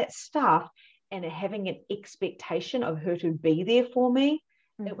all of that stuff and having an expectation of her to be there for me.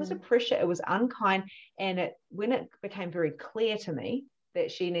 It was a pressure. It was unkind. And when it became very clear to me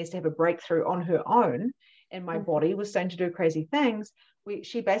that she needs to have a breakthrough on her own, and my body was starting to do crazy things,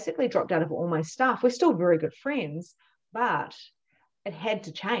 she basically dropped out of all my stuff. We're still very good friends, but it had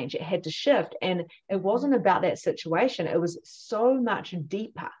to change. It had to shift. And it wasn't about that situation. It was so much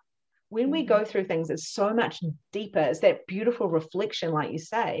deeper. When we go through things, it's so much deeper. It's that beautiful reflection, like you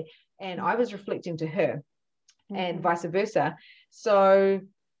say. And I was reflecting to her and vice versa. So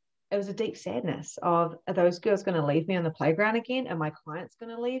it was a deep sadness of, are those girls going to leave me on the playground again? Are my clients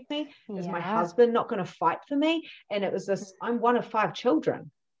going to leave me? Is my husband not going to fight for me? And it was this, I'm one of 5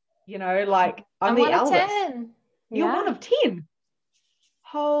 children, like I'm the eldest. 10. You're one of 10.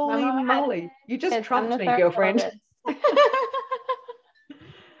 Holy moly. You just trumped me, girlfriend.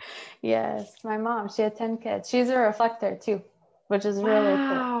 Yes, my mom, she had 10 kids. She's a reflector too, which is really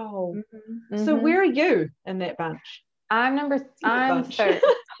cool. So where are you in that bunch? I'm third.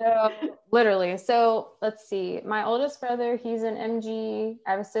 So literally, let's see. My oldest brother, he's an MG.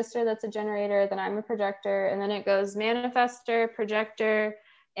 I have a sister that's a generator. Then I'm a projector. And then it goes manifestor, projector,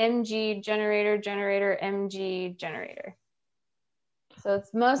 MG, generator, MG, generator. So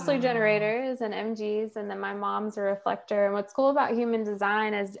it's mostly generators and MGs. And then my mom's a reflector. And what's cool about human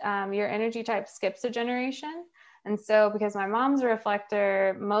design is your energy type skips a generation. And so because my mom's a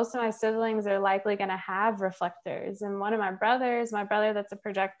reflector, most of my siblings are likely going to have reflectors. And one of my brother that's a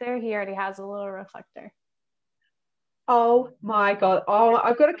projector, he already has a little reflector. Oh my God. Oh,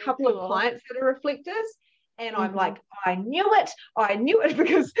 I've got a couple of clients that are reflectors. And I'm like, I knew it,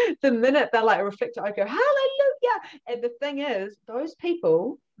 because the minute they're like a reflector, I go, hallelujah. And the thing is, those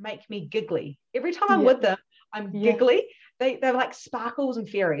people make me giggly. Every time I'm with them, I'm giggly. They're like sparkles and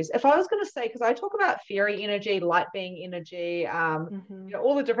fairies. If I was going to say, because I talk about fairy energy, light being energy,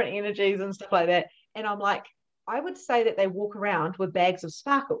 all the different energies and stuff like that. And I'm like, I would say that they walk around with bags of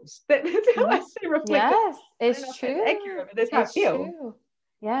sparkles. That's how I see reflectors. Yes, it's true. It's accurate, but that's how I feel. True.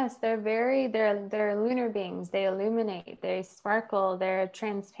 Yes, they're lunar beings. They illuminate, they sparkle, they're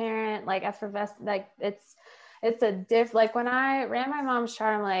transparent, like effervescent, like it's like when I ran my mom's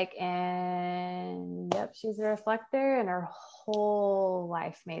chart, I'm like, and yep, she's a reflector, and her whole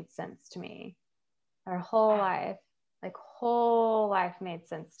life made sense to me. Her whole life, like whole life made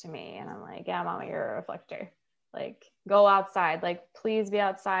sense to me. And I'm like, yeah, mama, you're a reflector. Like, go outside. Like, please be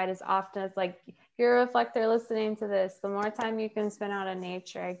outside as often as, like, you're a reflector listening to this. The more time you can spend out in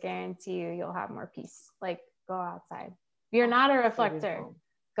nature, I guarantee you'll have more peace. Like, go outside. If you're not a reflector,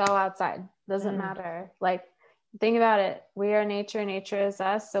 go outside. Doesn't matter. Like, think about it. We are nature. Nature is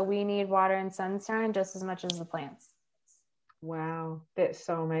us. So we need water and sunshine just as much as the plants. Wow, that's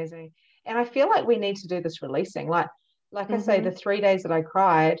so amazing. And I feel like we need to do this releasing. Like I say, the 3 days that I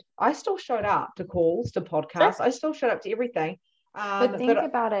cried, I still showed up to calls, to podcasts. Sure. I still showed up to everything. But think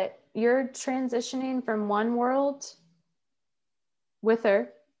about it. You're transitioning from one world with her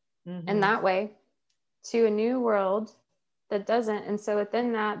in that way to a new world that doesn't. And so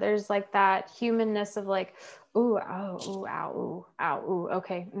within that, there's like that humanness of like, ooh, oh, ooh, ow, ooh, ow, ooh,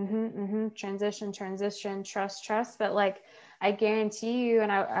 okay, transition, trust. But like, I guarantee you,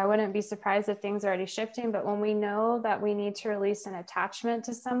 and I wouldn't be surprised if things are already shifting, but when we know that we need to release an attachment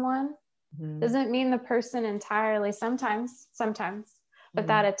to someone, doesn't mean the person entirely, sometimes, but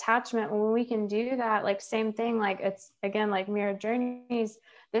that attachment, when we can do that, like same thing, like it's again, like mirror journeys.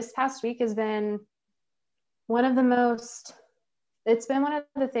 This past week has been it's been one of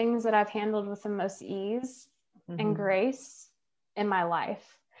the things that I've handled with the most ease and grace in my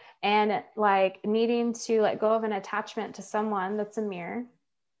life. And like needing to let go of an attachment to someone that's a mirror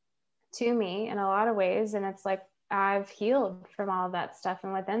to me in a lot of ways. And it's like, I've healed from all of that stuff.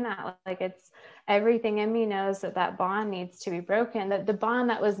 And within that, like it's everything in me knows that bond needs to be broken, that the bond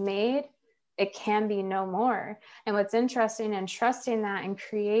that was made, it can be no more. And what's interesting and trusting that and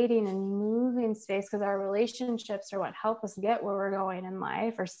creating and moving space, because our relationships are what help us get where we're going in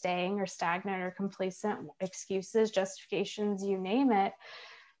life, or staying or stagnant or complacent, excuses, justifications, you name it.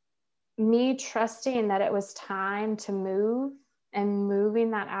 Me trusting that it was time to move and moving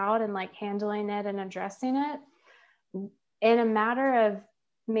that out and like handling it and addressing it in a matter of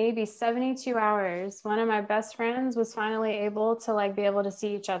maybe 72 hours. One of my best friends was finally able to like be able to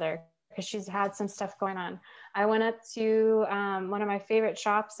see each other because she's had some stuff going on. I went up to one of my favorite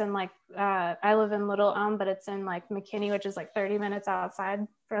shops, and like I live in Little Elm, but it's in like McKinney, which is like 30 minutes outside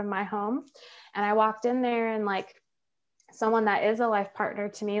from my home. And I walked in there, and like someone that is a life partner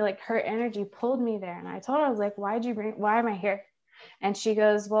to me, like her energy pulled me there. And I told her, I was like, why am I here? And she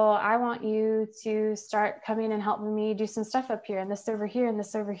goes, well, I want you to start coming and helping me do some stuff up here, and this over here, and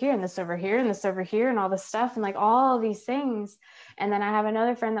this over here, and this over here, and this over here, and all this stuff, and like all of these things. And then I have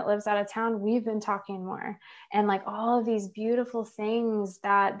another friend that lives out of town. We've been talking more, and like all of these beautiful things,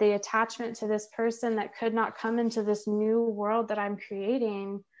 that the attachment to this person that could not come into this new world that I'm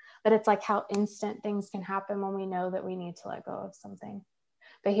creating. But it's like how instant things can happen when we know that we need to let go of something.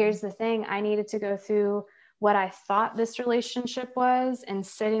 But here's the thing, I needed to go through what I thought this relationship was and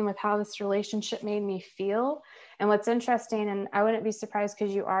sitting with how this relationship made me feel. And what's interesting, and I wouldn't be surprised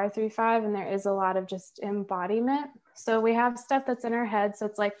because you are 3/5 and there is a lot of just embodiment. So we have stuff that's in our head. So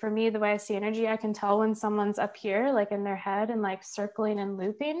it's like, for me, the way I see energy, I can tell when someone's up here, like in their head and like circling and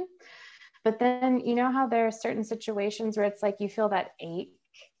looping. But then, you know how there are certain situations where it's like you feel that ache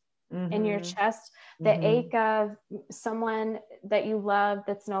in your chest, the ache of someone that you love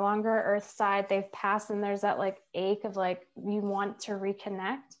that's no longer earth side, they've passed, and there's that like ache of like you want to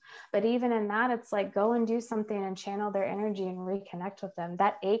reconnect. But even in that, it's like go and do something and channel their energy and reconnect with them.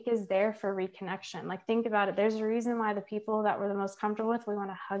 That ache is there for reconnection. Like think about it, there's a reason why the people that we're the most comfortable with, we want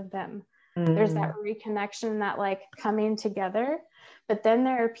to hug them. There's that reconnection, that like coming together. But then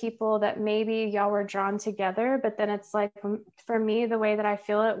there are people that maybe y'all were drawn together, but then it's like, for me, the way that I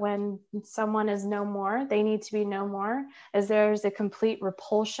feel it when someone is no more, they need to be no more, is there's a complete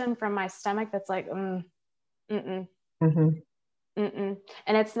repulsion from my stomach that's like, And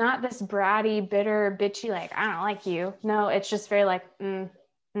it's not this bratty, bitter, bitchy, like, I don't like you. No, it's just very like,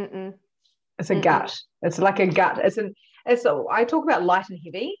 It's a gut. It's like a gut. I talk about light and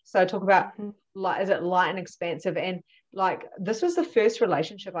heavy. So I talk about light, is it light and expansive? And like, this was the first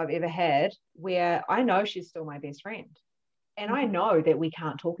relationship I've ever had where I know she's still my best friend. And I know that we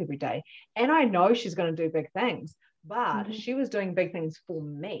can't talk every day. And I know she's going to do big things. But she was doing big things for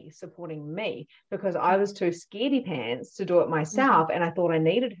me, supporting me, because I was too scaredy pants to do it myself. And I thought I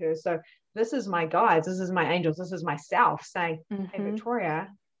needed her. So this is my guides. This is my angels. This is myself saying, hey, Victoria,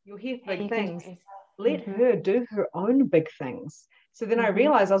 you're here for big things. Let her do her own big things. So then I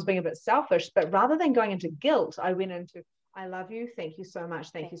realized I was being a bit selfish, but rather than going into guilt, I went into, I love you. Thank you so much.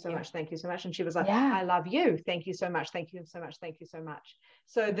 Thank you so much. Thank you so much. And she was like, I love you. Thank you so much. Thank you so much. Thank you so much.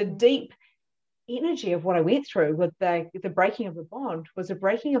 So the deep energy of what I went through with the breaking of the bond was a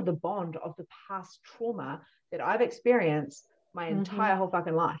breaking of the bond of the past trauma that I've experienced my entire whole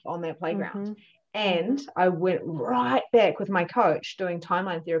fucking life on that playground. And I went right back with my coach doing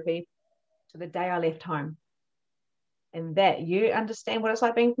timeline therapy to the day I left home. And that, you understand what it's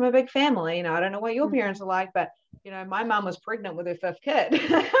like being from a big family. I don't know what your parents are like, but my mum was pregnant with her fifth kid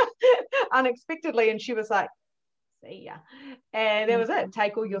unexpectedly, and she was like, see ya. And that was it.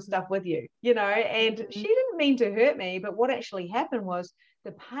 Take all your stuff with you, and she didn't mean to hurt me, but what actually happened was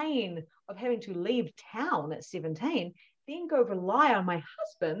the pain of having to leave town at 17, then go rely on my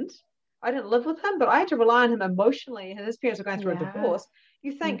husband. I didn't live with him, but I had to rely on him emotionally, and his parents were going through a divorce.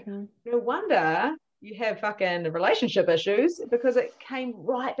 You think, no wonder you have fucking relationship issues, because it came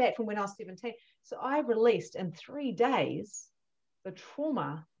right back from when I was 17. So I released in 3 days the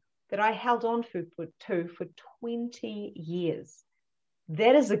trauma that I held on for 20 years.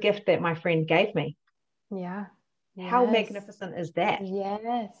 That is a gift that my friend gave me. Yeah. How magnificent is that?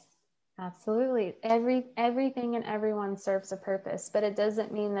 Yes, absolutely. Everything and everyone serves a purpose, but it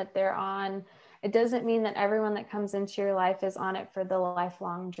doesn't mean that it doesn't mean that everyone that comes into your life is on it for the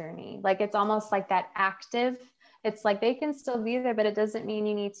lifelong journey. Like, it's almost like that active. It's like they can still be there, but it doesn't mean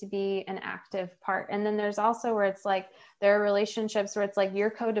you need to be an active part. And then there's also where it's like, there are relationships where it's like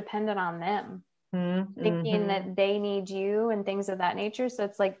you're codependent on them, thinking that they need you and things of that nature. So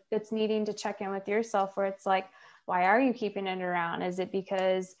it's like, it's needing to check in with yourself, where it's like, why are you keeping it around? Is it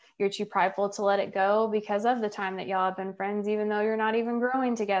because you're too prideful to let it go because of the time that y'all have been friends, even though you're not even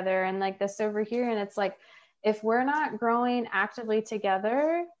growing together, and like this over here? And it's like, if we're not growing actively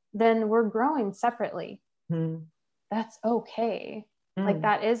together, then we're growing separately. That's okay. Like,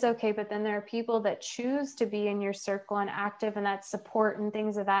 that is okay. But then there are people that choose to be in your circle and active and that support and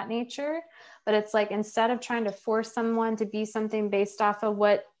things of that nature. But it's like, instead of trying to force someone to be something based off of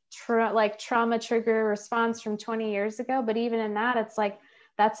what trauma trigger response from 20 years ago. But even in that, it's like,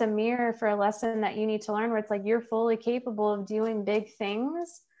 that's a mirror for a lesson that you need to learn, where it's like, you're fully capable of doing big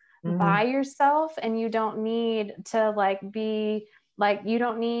things by yourself. And you don't need to you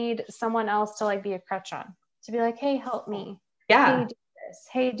don't need someone else to be a crutch on, to be like, hey, help me. Yeah. Hey, do this.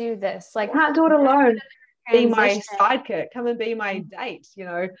 Hey, do this. Like, I can't do it alone. Be my sidekick, come and be my date,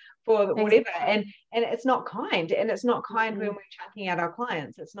 for whatever. And it's not kind. And it's not kind when we're chunking out our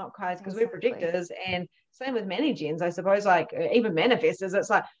clients. It's not kind because we're projectors. And same with many-gens, I suppose, like even manifestors. It's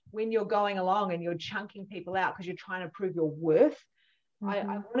like when you're going along and you're chunking people out because you're trying to prove your worth. I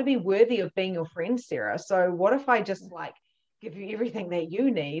want to be worthy of being your friend, Sarah. So what if I just give you everything that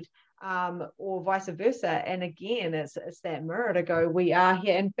you need? Or vice versa. And again, it's that mirror to go, we are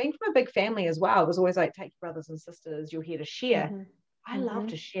here. And being from a big family as well, it was always like, take your brothers and sisters, you're here to share. I love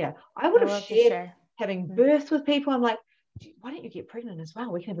to share. I would have shared having birth with people. I'm like, why don't you get pregnant as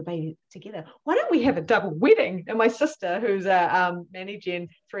well? We can have a baby together. Why don't we have a double wedding? And my sister, who's a Mani-Gen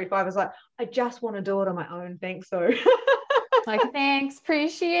 3-5, is like, I just want to do it on my own. Thanks. So like, thanks,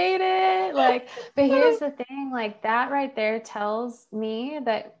 appreciate it. But here's the thing, that right there tells me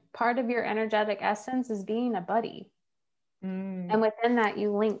that part of your energetic essence is being a buddy. And within that,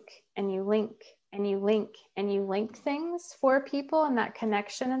 you link and you link and you link and you link things for people, and that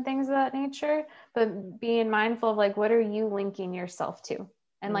connection and things of that nature. But being mindful of what are you linking yourself to,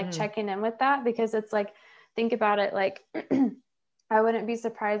 and checking in with that, because it's think about it, I wouldn't be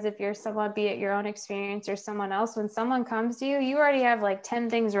surprised if you're someone, be it your own experience or someone else, when someone comes to you, you already have 10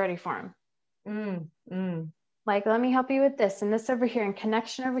 things ready for them. Let me help you with this and this over here, and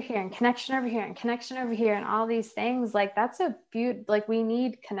connection over here, and connection over here, and connection over here, and all these things. That's a beauty. We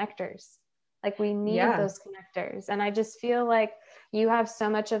need connectors. We need those connectors. And I just feel like you have so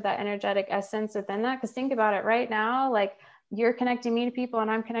much of that energetic essence within that. Because think about it right now, you're connecting me to people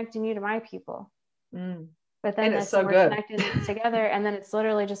and I'm connecting you to my people. But then that's so we're connected together, and then it's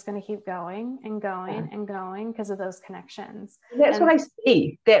literally just going to keep going and going and going because of those connections. And that's what I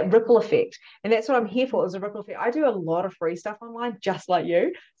see, that ripple effect. And that's what I'm here for, is a ripple effect. I do a lot of free stuff online, just like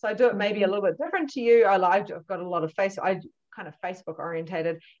you. So I do it maybe a little bit different to you. I've got a lot of kind of Facebook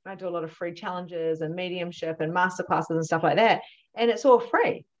orientated, and I do a lot of free challenges and mediumship and masterclasses and stuff like that. And it's all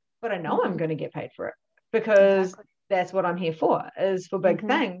free, but I know I'm going to get paid for it, because that's what I'm here for, is for big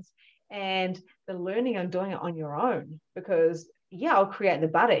things. And the learning on doing it on your own, because I'll create the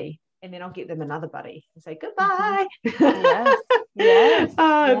buddy, and then I'll get them another buddy and say goodbye. Yes.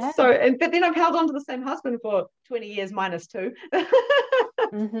 But then I've held on to the same husband for 20 years minus 2.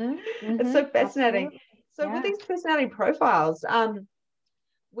 It's so fascinating. Absolutely. So with these personality profiles,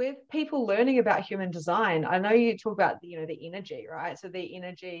 with people learning about human design, I know you talk about the energy, right? So the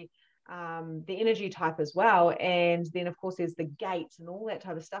energy the energy type as well. And then, of course, there's the gates and all that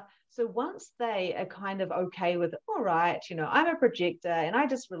type of stuff. So once they are kind of okay with, all right, I'm a projector and I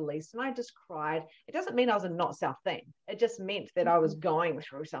just released and I just cried, it doesn't mean I was a not self thing. It just meant that I was going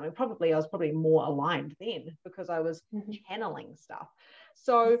through something. I was probably more aligned then because I was channeling stuff.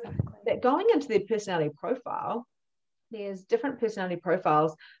 So that going into their personality profile, there's different personality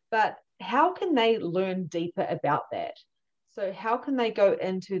profiles, but how can they learn deeper about that? So how can they go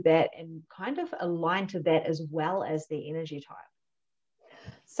into that and kind of align to that as well as their energy type?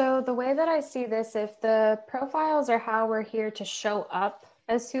 So the way that I see this, if the profiles are how we're here to show up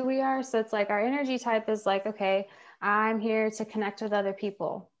as who we are, so it's like our energy type is like, okay, I'm here to connect with other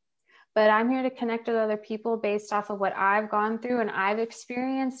people, but I'm here to connect with other people based off of what I've gone through and I've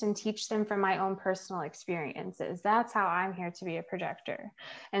experienced and teach them from my own personal experiences. That's how I'm here to be a projector.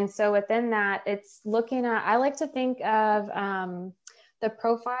 And so within that, it's looking at, I like to think of the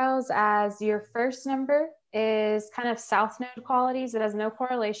profiles as your first number is kind of south node qualities. It has no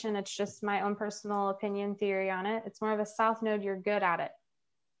correlation. It's just my own personal opinion theory on it. It's more of a south node. You're good at it.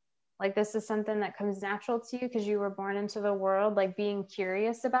 Like this is something that comes natural to you because you were born into the world, like being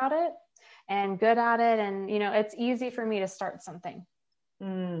curious about it and good at it. And, it's easy for me to start something.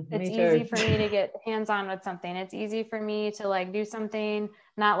 It's easy for me to get hands-on with something. It's easy for me to like do something,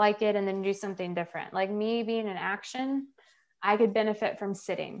 not like it, and then do something different. Like me being in action, I could benefit from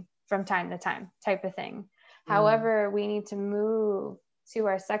sitting from time to time type of thing. However, we need to move to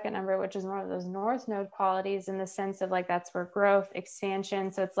our second number, which is more of those north node qualities in the sense of like, that's where growth,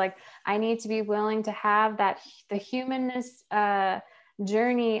 expansion. So it's like, I need to be willing to have the humanness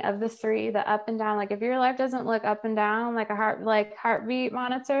journey of the three, the up and down. Like if your life doesn't look up and down, like heartbeat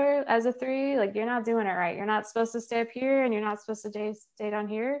monitor as a three, like you're not doing it right. You're not supposed to stay up here and you're not supposed to stay down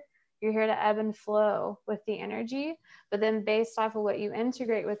here. You're here to ebb and flow with the energy, but then based off of what you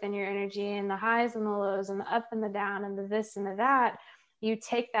integrate within your energy and the highs and the lows and the up and the down and the this and the that, you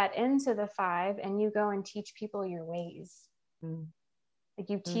take that into the 5 and you go and teach people your ways. Like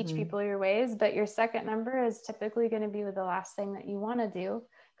you teach people your ways, but your second number is typically going to be the last thing that you want to do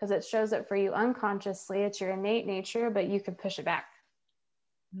because it shows up for you unconsciously. It's your innate nature, but you can push it back.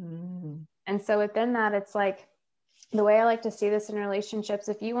 And so within that, it's like, the way I like to see this in relationships,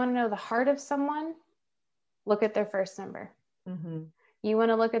 if you want to know the heart of someone, look at their first number. You want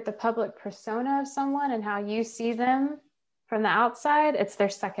to look at the public persona of someone and how you see them from the outside, it's their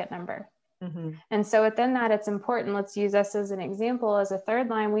second number. And so within that, it's important. Let's use us as an example. As a third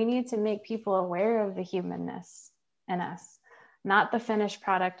line, we need to make people aware of the humanness in us, not the finished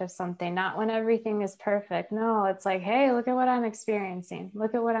product of something, not when everything is perfect. No, it's like, hey, look at what I'm experiencing.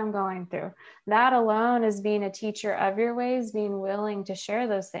 Look at what I'm going through. That alone is being a teacher of your ways, being willing to share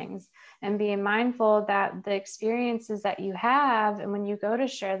those things and being mindful that the experiences that you have, and when you go to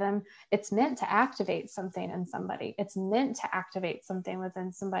share them, it's meant to activate something in somebody. It's meant to activate something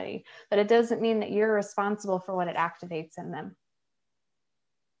within somebody, but it doesn't mean that you're responsible for what it activates in them.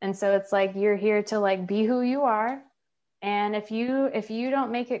 And so it's like, you're here to like be who you are. And if you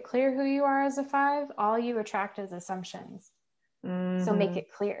don't make it clear who you are as a 5, all you attract is assumptions. So make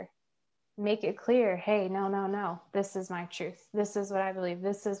it clear. Make it clear. Hey, no. This is my truth. This is what I believe.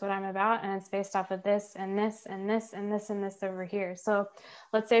 This is what I'm about. And it's based off of this and this and this and this and this over here. So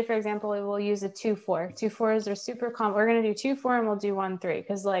let's say, for example, we'll use a 2-4. 2-4s are super common. We're going to do 2-4 and we'll do 1-3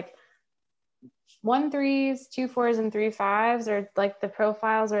 because like 1-3s, 2-4s, and 3-5s are like the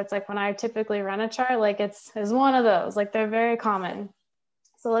profiles where it's like when I typically run a chart, like it's one of those, like they're very common.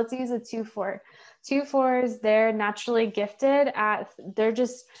 So let's use a 2-4. 2-4s, they're naturally gifted at, they're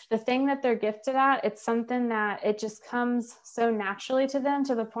just the thing that they're gifted at. It's something that it just comes so naturally to them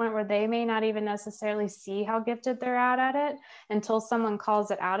to the point where they may not even necessarily see how gifted they're at it until someone calls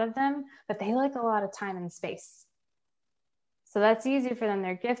it out of them, but they like a lot of time and space. So that's easy for them.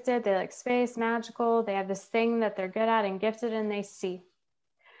 They're gifted. They like space, magical. They have this thing that they're good at and gifted and they see.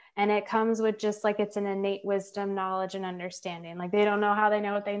 And it comes with just like, it's an innate wisdom, knowledge, and understanding. Like they don't know how they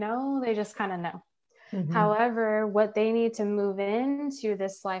know what they know. They just kind of know. However, what they need to move into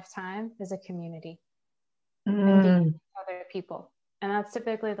this lifetime is a community and being with other people. And that's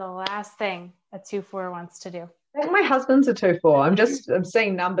typically the last thing a 2-4 wants to do. I think my husband's a 2-4. I'm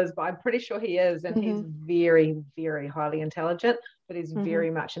seeing numbers, but I'm pretty sure he is. And he's very, very highly intelligent, but he's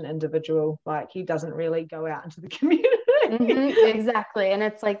very much an individual. Like he doesn't really go out into the community. Exactly. And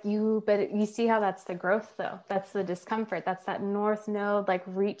it's like but you see how that's the growth though. That's the discomfort. That's that north node, like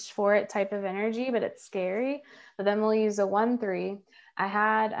reach for it type of energy, but it's scary. But then we'll use a 1-3. I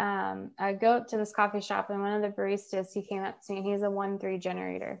had, I go to this coffee shop and one of the baristas, he came up to me and he's a 1-3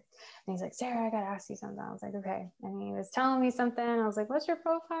 generator. And he's like, Sarah, I got to ask you something. I was like, okay. And he was telling me something. I was like, what's your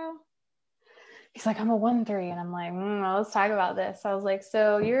profile? he's like, I'm a 1-3. And I'm like, well, let's talk about this. I was like,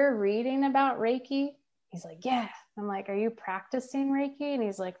 so you're reading about Reiki? He's like, yeah. I'm like, are you practicing Reiki? And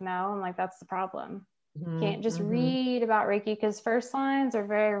he's like, no. I'm like, that's the problem. You can't just read about Reiki, because first lines are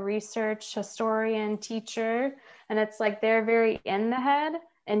very research, historian, teacher. And it's like, they're very in the head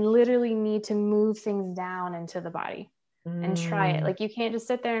and literally need to move things down into the body and try it. Like, you can't just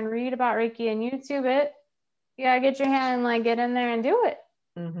sit there and read about Reiki and YouTube it. You gotta get your hand and like get in there and do it.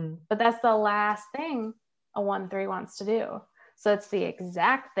 But that's the last thing a 1-3 wants to do. So it's the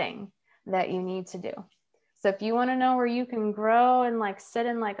exact thing that you need to do. So if you want to know where you can grow and like sit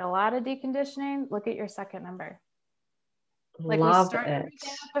in like a lot of deconditioning, look at your second number. Like, Love we start it. everything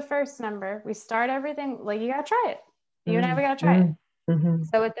with the first number. We start everything, like, you gotta try it. You and I, we gotta try it.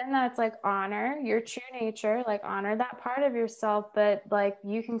 So within that, it's like, honor your true nature, like honor that part of yourself, but like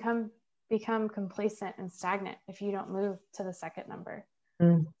you can become complacent and stagnant if you don't move to the second number.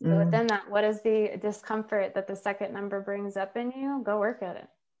 So within that, what is the discomfort that the second number brings up in you? Go work at it.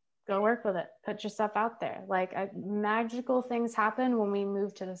 Go work with it. Put yourself out there. Like, magical things happen when we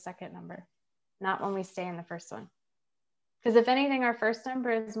move to the second number, not when we stay in the first one. Because if anything, our first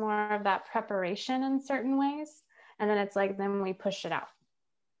number is more of that preparation in certain ways. And then it's like, then we push it out.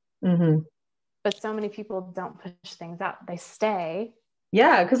 But so many people don't push things out. They stay.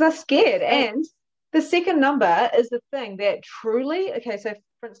 Yeah, because they're scared. And the second number is the thing that truly, okay, so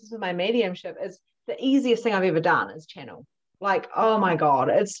for instance, with my mediumship, is the easiest thing I've ever done is channel. Like, oh my God,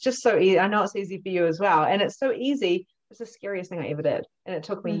 it's just so easy. I know it's easy for you as well. And it's so easy. It's the scariest thing I ever did. And it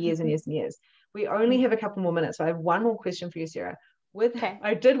took me years and years and years. We only have a couple more minutes. So I have one more question for you, Sarah.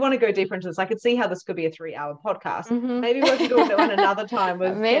 I did want to go deeper into this. I could see how this could be a 3-hour podcast. Maybe we can do it one another time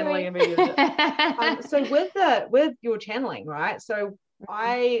with channeling and mediumship. So with your channeling, right? So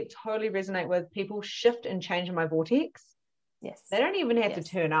I totally resonate with people shift and change in my vortex. Yes. They don't even have to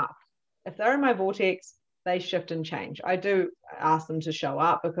turn up. If they're in my vortex, they shift and change. I do ask them to show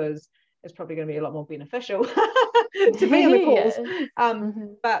up because it's probably going to be a lot more beneficial to be on the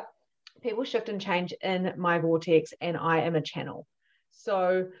calls. But people shift and change in my vortex, and I am a channel.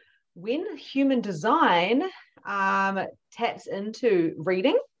 So when human design taps into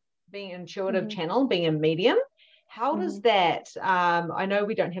reading, being intuitive channel, being a medium, how does that, I know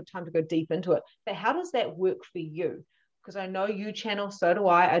we don't have time to go deep into it, but how does that work for you? Because I know you channel, so do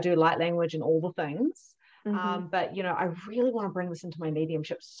I. I do light language and all the things. But, you know, I really want to bring this into my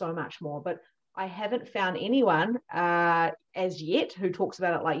mediumship so much more, but I haven't found anyone as yet who talks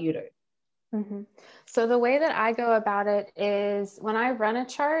about it like you do. So the way that I go about it is, when I run a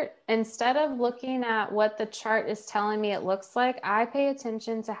chart, instead of looking at what the chart is telling me it looks like, I pay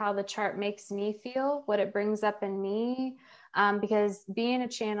attention to how the chart makes me feel, what it brings up in me. Because being a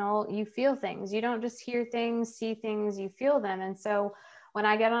channel, you feel things. You don't just hear things, see things, you feel them. And so when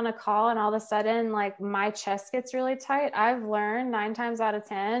I get on a call and all of a sudden, like, my chest gets really tight, I've learned 9 times out of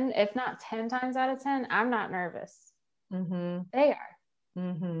 10, if not 10 times out of 10, I'm not nervous. They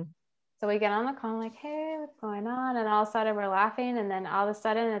are. So we get on the call, like, hey, what's going on? And all of a sudden we're laughing. And then all of a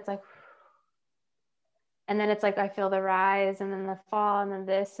sudden it's like, and then it's like, I feel the rise and then the fall and then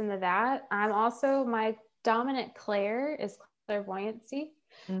this and the that. I'm also, my dominant clair is clairvoyancy.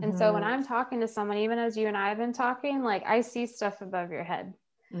 And so when I'm talking to someone, even as you and I have been talking, like, I see stuff above your head.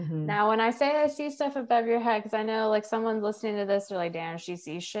 Now, when I say I see stuff above your head, because I know like someone's listening to this, they're like, damn, she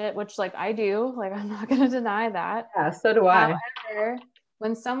sees shit, which like I do. Like, I'm not going to deny that. Yeah, so do I. However,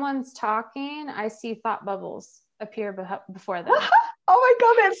 when someone's talking, I see thought bubbles appear before them. Oh my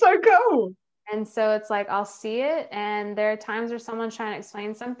God, that's so cool. And so it's like, I'll see it. And there are times where someone's trying to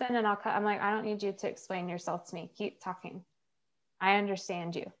explain something and I'm like, I don't need you to explain yourself to me. Keep talking. I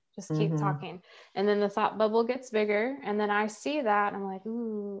understand you. Just keep talking. And then the thought bubble gets bigger. And then I see that. And I'm like,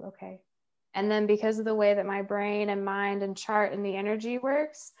 ooh, okay. And then because of the way that my brain and mind and chart and the energy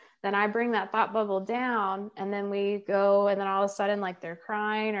works, then I bring that thought bubble down, and then we go, and then all of a sudden, like, they're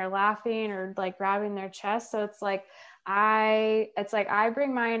crying or laughing or like grabbing their chest. So it's like, I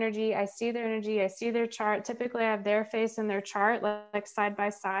bring my energy, I see their energy, I see their chart. Typically I have their face and their chart like side by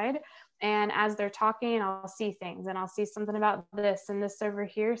side. And as they're talking, I'll see things, and I'll see something about this and this over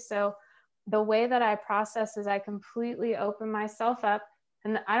here. So the way that I process is I completely open myself up,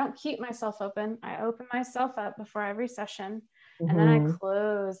 and I don't keep myself open. I open myself up before every session. And then I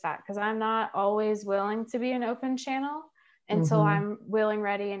close that, because I'm not always willing to be an open channel until I'm willing,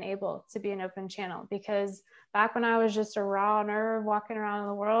 ready, and able to be an open channel. Because back when I was just a raw nerve walking around in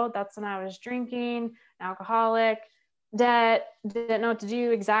the world, that's when I was drinking, alcoholic, debt, didn't know what to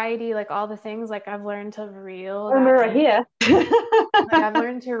do, anxiety, like all the things. Like, I've learned to reel that right here. Like, I've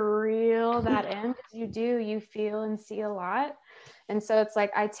learned to reel that in, because you feel and see a lot. And so it's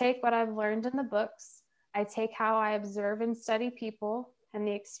like, I take what I've learned in the books, I take how I observe and study people and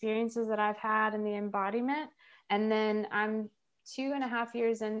the experiences that I've had and the embodiment. And then I'm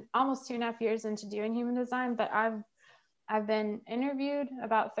almost 2.5 years into doing human design, but I've been interviewed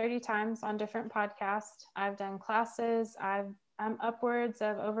about 30 times on different podcasts. I've done classes. I'm upwards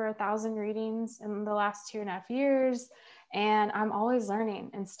of over 1,000 readings in the last 2.5 years. And I'm always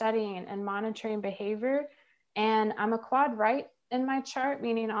learning and studying and monitoring behavior. And I'm a quad right in my chart,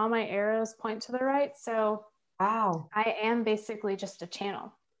 meaning all my arrows point to the right. So wow, I am basically just a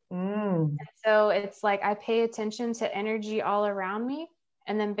channel. And so it's like, I pay attention to energy all around me.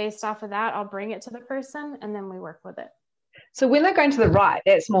 And then based off of that, I'll bring it to the person and then we work with it. So when they're going to the right,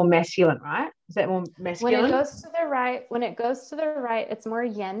 that's more masculine, right? Is that more masculine? When it goes to the right, it's more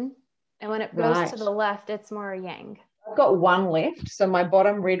yin. And when it goes to the left, it's more yang. I've got one left. So my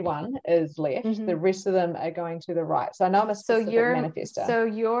bottom red one is left. Mm-hmm. The rest of them are going to the right. So I know I'm a specific manifestor. So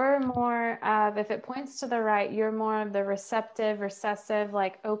you're more of, if it points to the right, you're more of the receptive, recessive,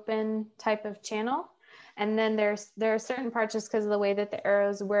 like open type of channel. And then there are certain parts, just because of the way that the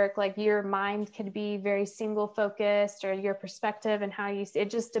arrows work, like your mind could be very single focused, or your perspective and how you see it.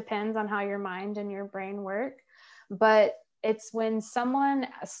 Just depends on how your mind and your brain work. But it's when someone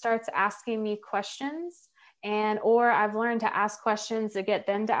starts asking me questions, or I've learned to ask questions to get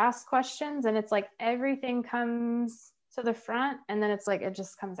them to ask questions. And it's like everything comes to the front and then it's like, it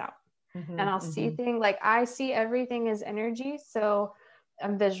just comes out. Mm-hmm, and I'll see things, like I see everything as energy. So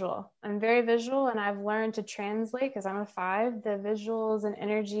I'm visual. I'm very visual. And I've learned to translate, because I'm a 5, the visuals and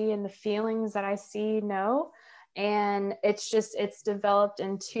energy and the feelings that I see, know. And it's developed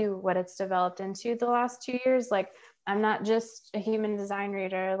into what it's developed into the last 2 years. Like, I'm not just a human design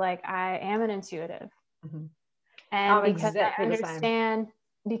reader. Like, I am an intuitive. Mm-hmm. And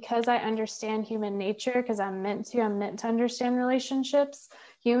because I understand human nature, because I'm meant to understand relationships,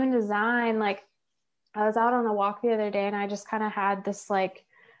 human design. Like, I was out on a walk the other day and I just kind of had this like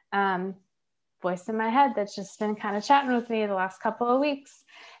voice in my head that's just been kind of chatting with me the last couple of weeks.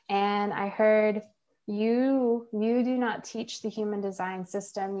 And I heard, you do not teach the human design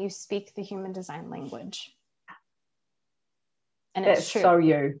system, you speak the human design language. And that's so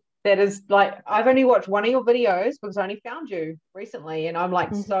you. That is, like, I've only watched one of your videos because I only found you recently, and I'm like,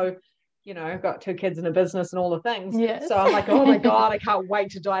 mm-hmm. So, you know, I've got 2 kids and a business and all the things. Yes. So I'm like, oh my God, I can't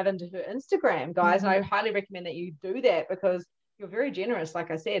wait to dive into her Instagram, guys. Mm-hmm. And I highly recommend that you do that, because you're very generous, like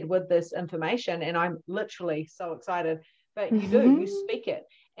I said, with this information, and I'm literally so excited. But you do, you speak it,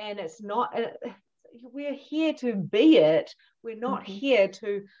 and it's not, we're here to be it. We're not here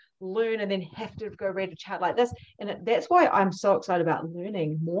to learn and then have to go read a chart like this. And that's why I'm so excited about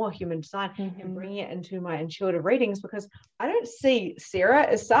learning more human design and bringing it into my intuitive readings, because I don't see Sarah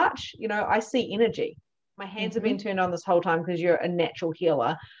as such. You know, I see energy. My hands have been turned on this whole time because you're a natural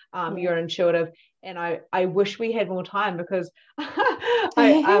healer. You're an intuitive. And I wish we had more time, because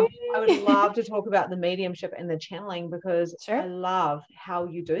I would love to talk about the mediumship and the channeling, because I love how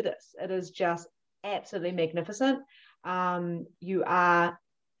you do this. It is just absolutely magnificent.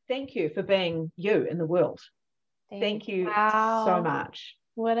 Thank you for being you in the world. Thank you so much.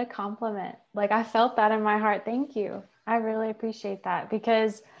 What a compliment. Like, I felt that in my heart. Thank you. I really appreciate that,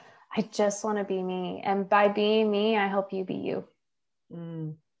 because I just want to be me. And by being me, I help you be you.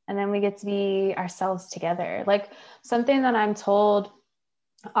 And then we get to be ourselves together. Like, something that I'm told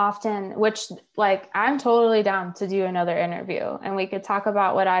often, which, like, I'm totally down to do another interview and we could talk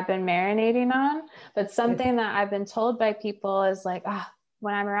about what I've been marinating on. But something that I've been told by people is like,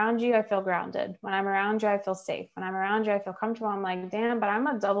 when I'm around you, I feel grounded. When I'm around you, I feel safe. When I'm around you, I feel comfortable. I'm like, damn, but I'm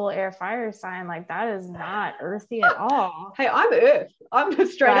a double air fire sign. Like, that is not earthy at all. Hey, I'm Earth. I'm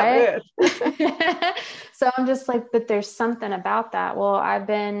just straight up Earth. So I'm just like, but there's something about that. Well, I've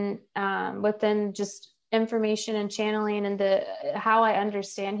been within just information and channeling and how I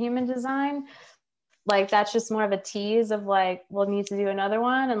understand human design. Like, that's just more of a tease of like, we'll need to do another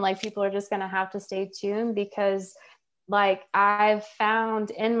one. And like, people are just going to have to stay tuned, because like, I've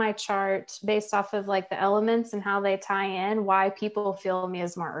found in my chart, based off of like the elements and how they tie in, why people feel me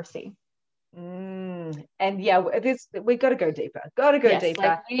as more earthy. And yeah, we got to go deeper. Got to go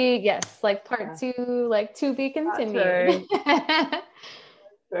deeper. Like part 2, like to be continued.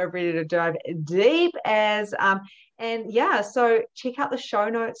 We're ready to dive deep as and yeah. So check out the show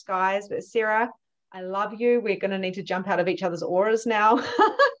notes, guys. But Sarah, I love you. We're going to need to jump out of each other's auras now.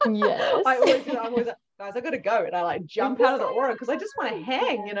 Yes. I always guys, I got to go. And I like jump out of the aura because I just want to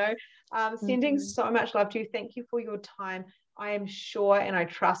hang, you know. Sending so much love to you. Thank you for your time. I am sure, and I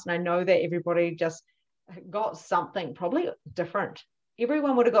trust, and I know that everybody just got something probably different,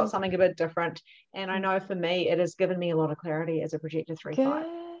 everyone would have got something a bit different. And I know for me, it has given me a lot of clarity as a projector 3-5.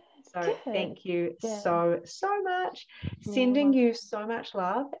 So thank you so much. Sending you so much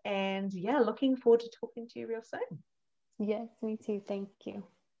love, and looking forward to talking to you real soon. Yes, me too. Thank you.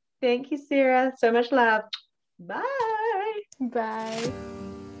 Thank you, Sarah. So much love. Bye. Bye.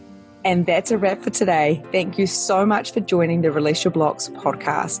 And that's a wrap for today. Thank you so much for joining the Release Your Blocks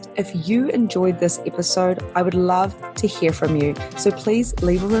podcast. If you enjoyed this episode, I would love to hear from you. So please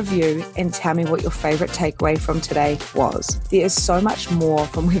leave a review and tell me what your favorite takeaway from today was. There is so much more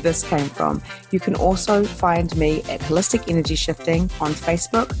from where this came from. You can also find me at Holistic Energy Shifting on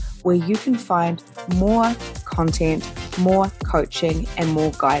Facebook, where you can find more content, more coaching, and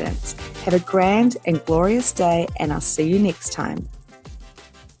more guidance. Have a grand and glorious day, and I'll see you next time.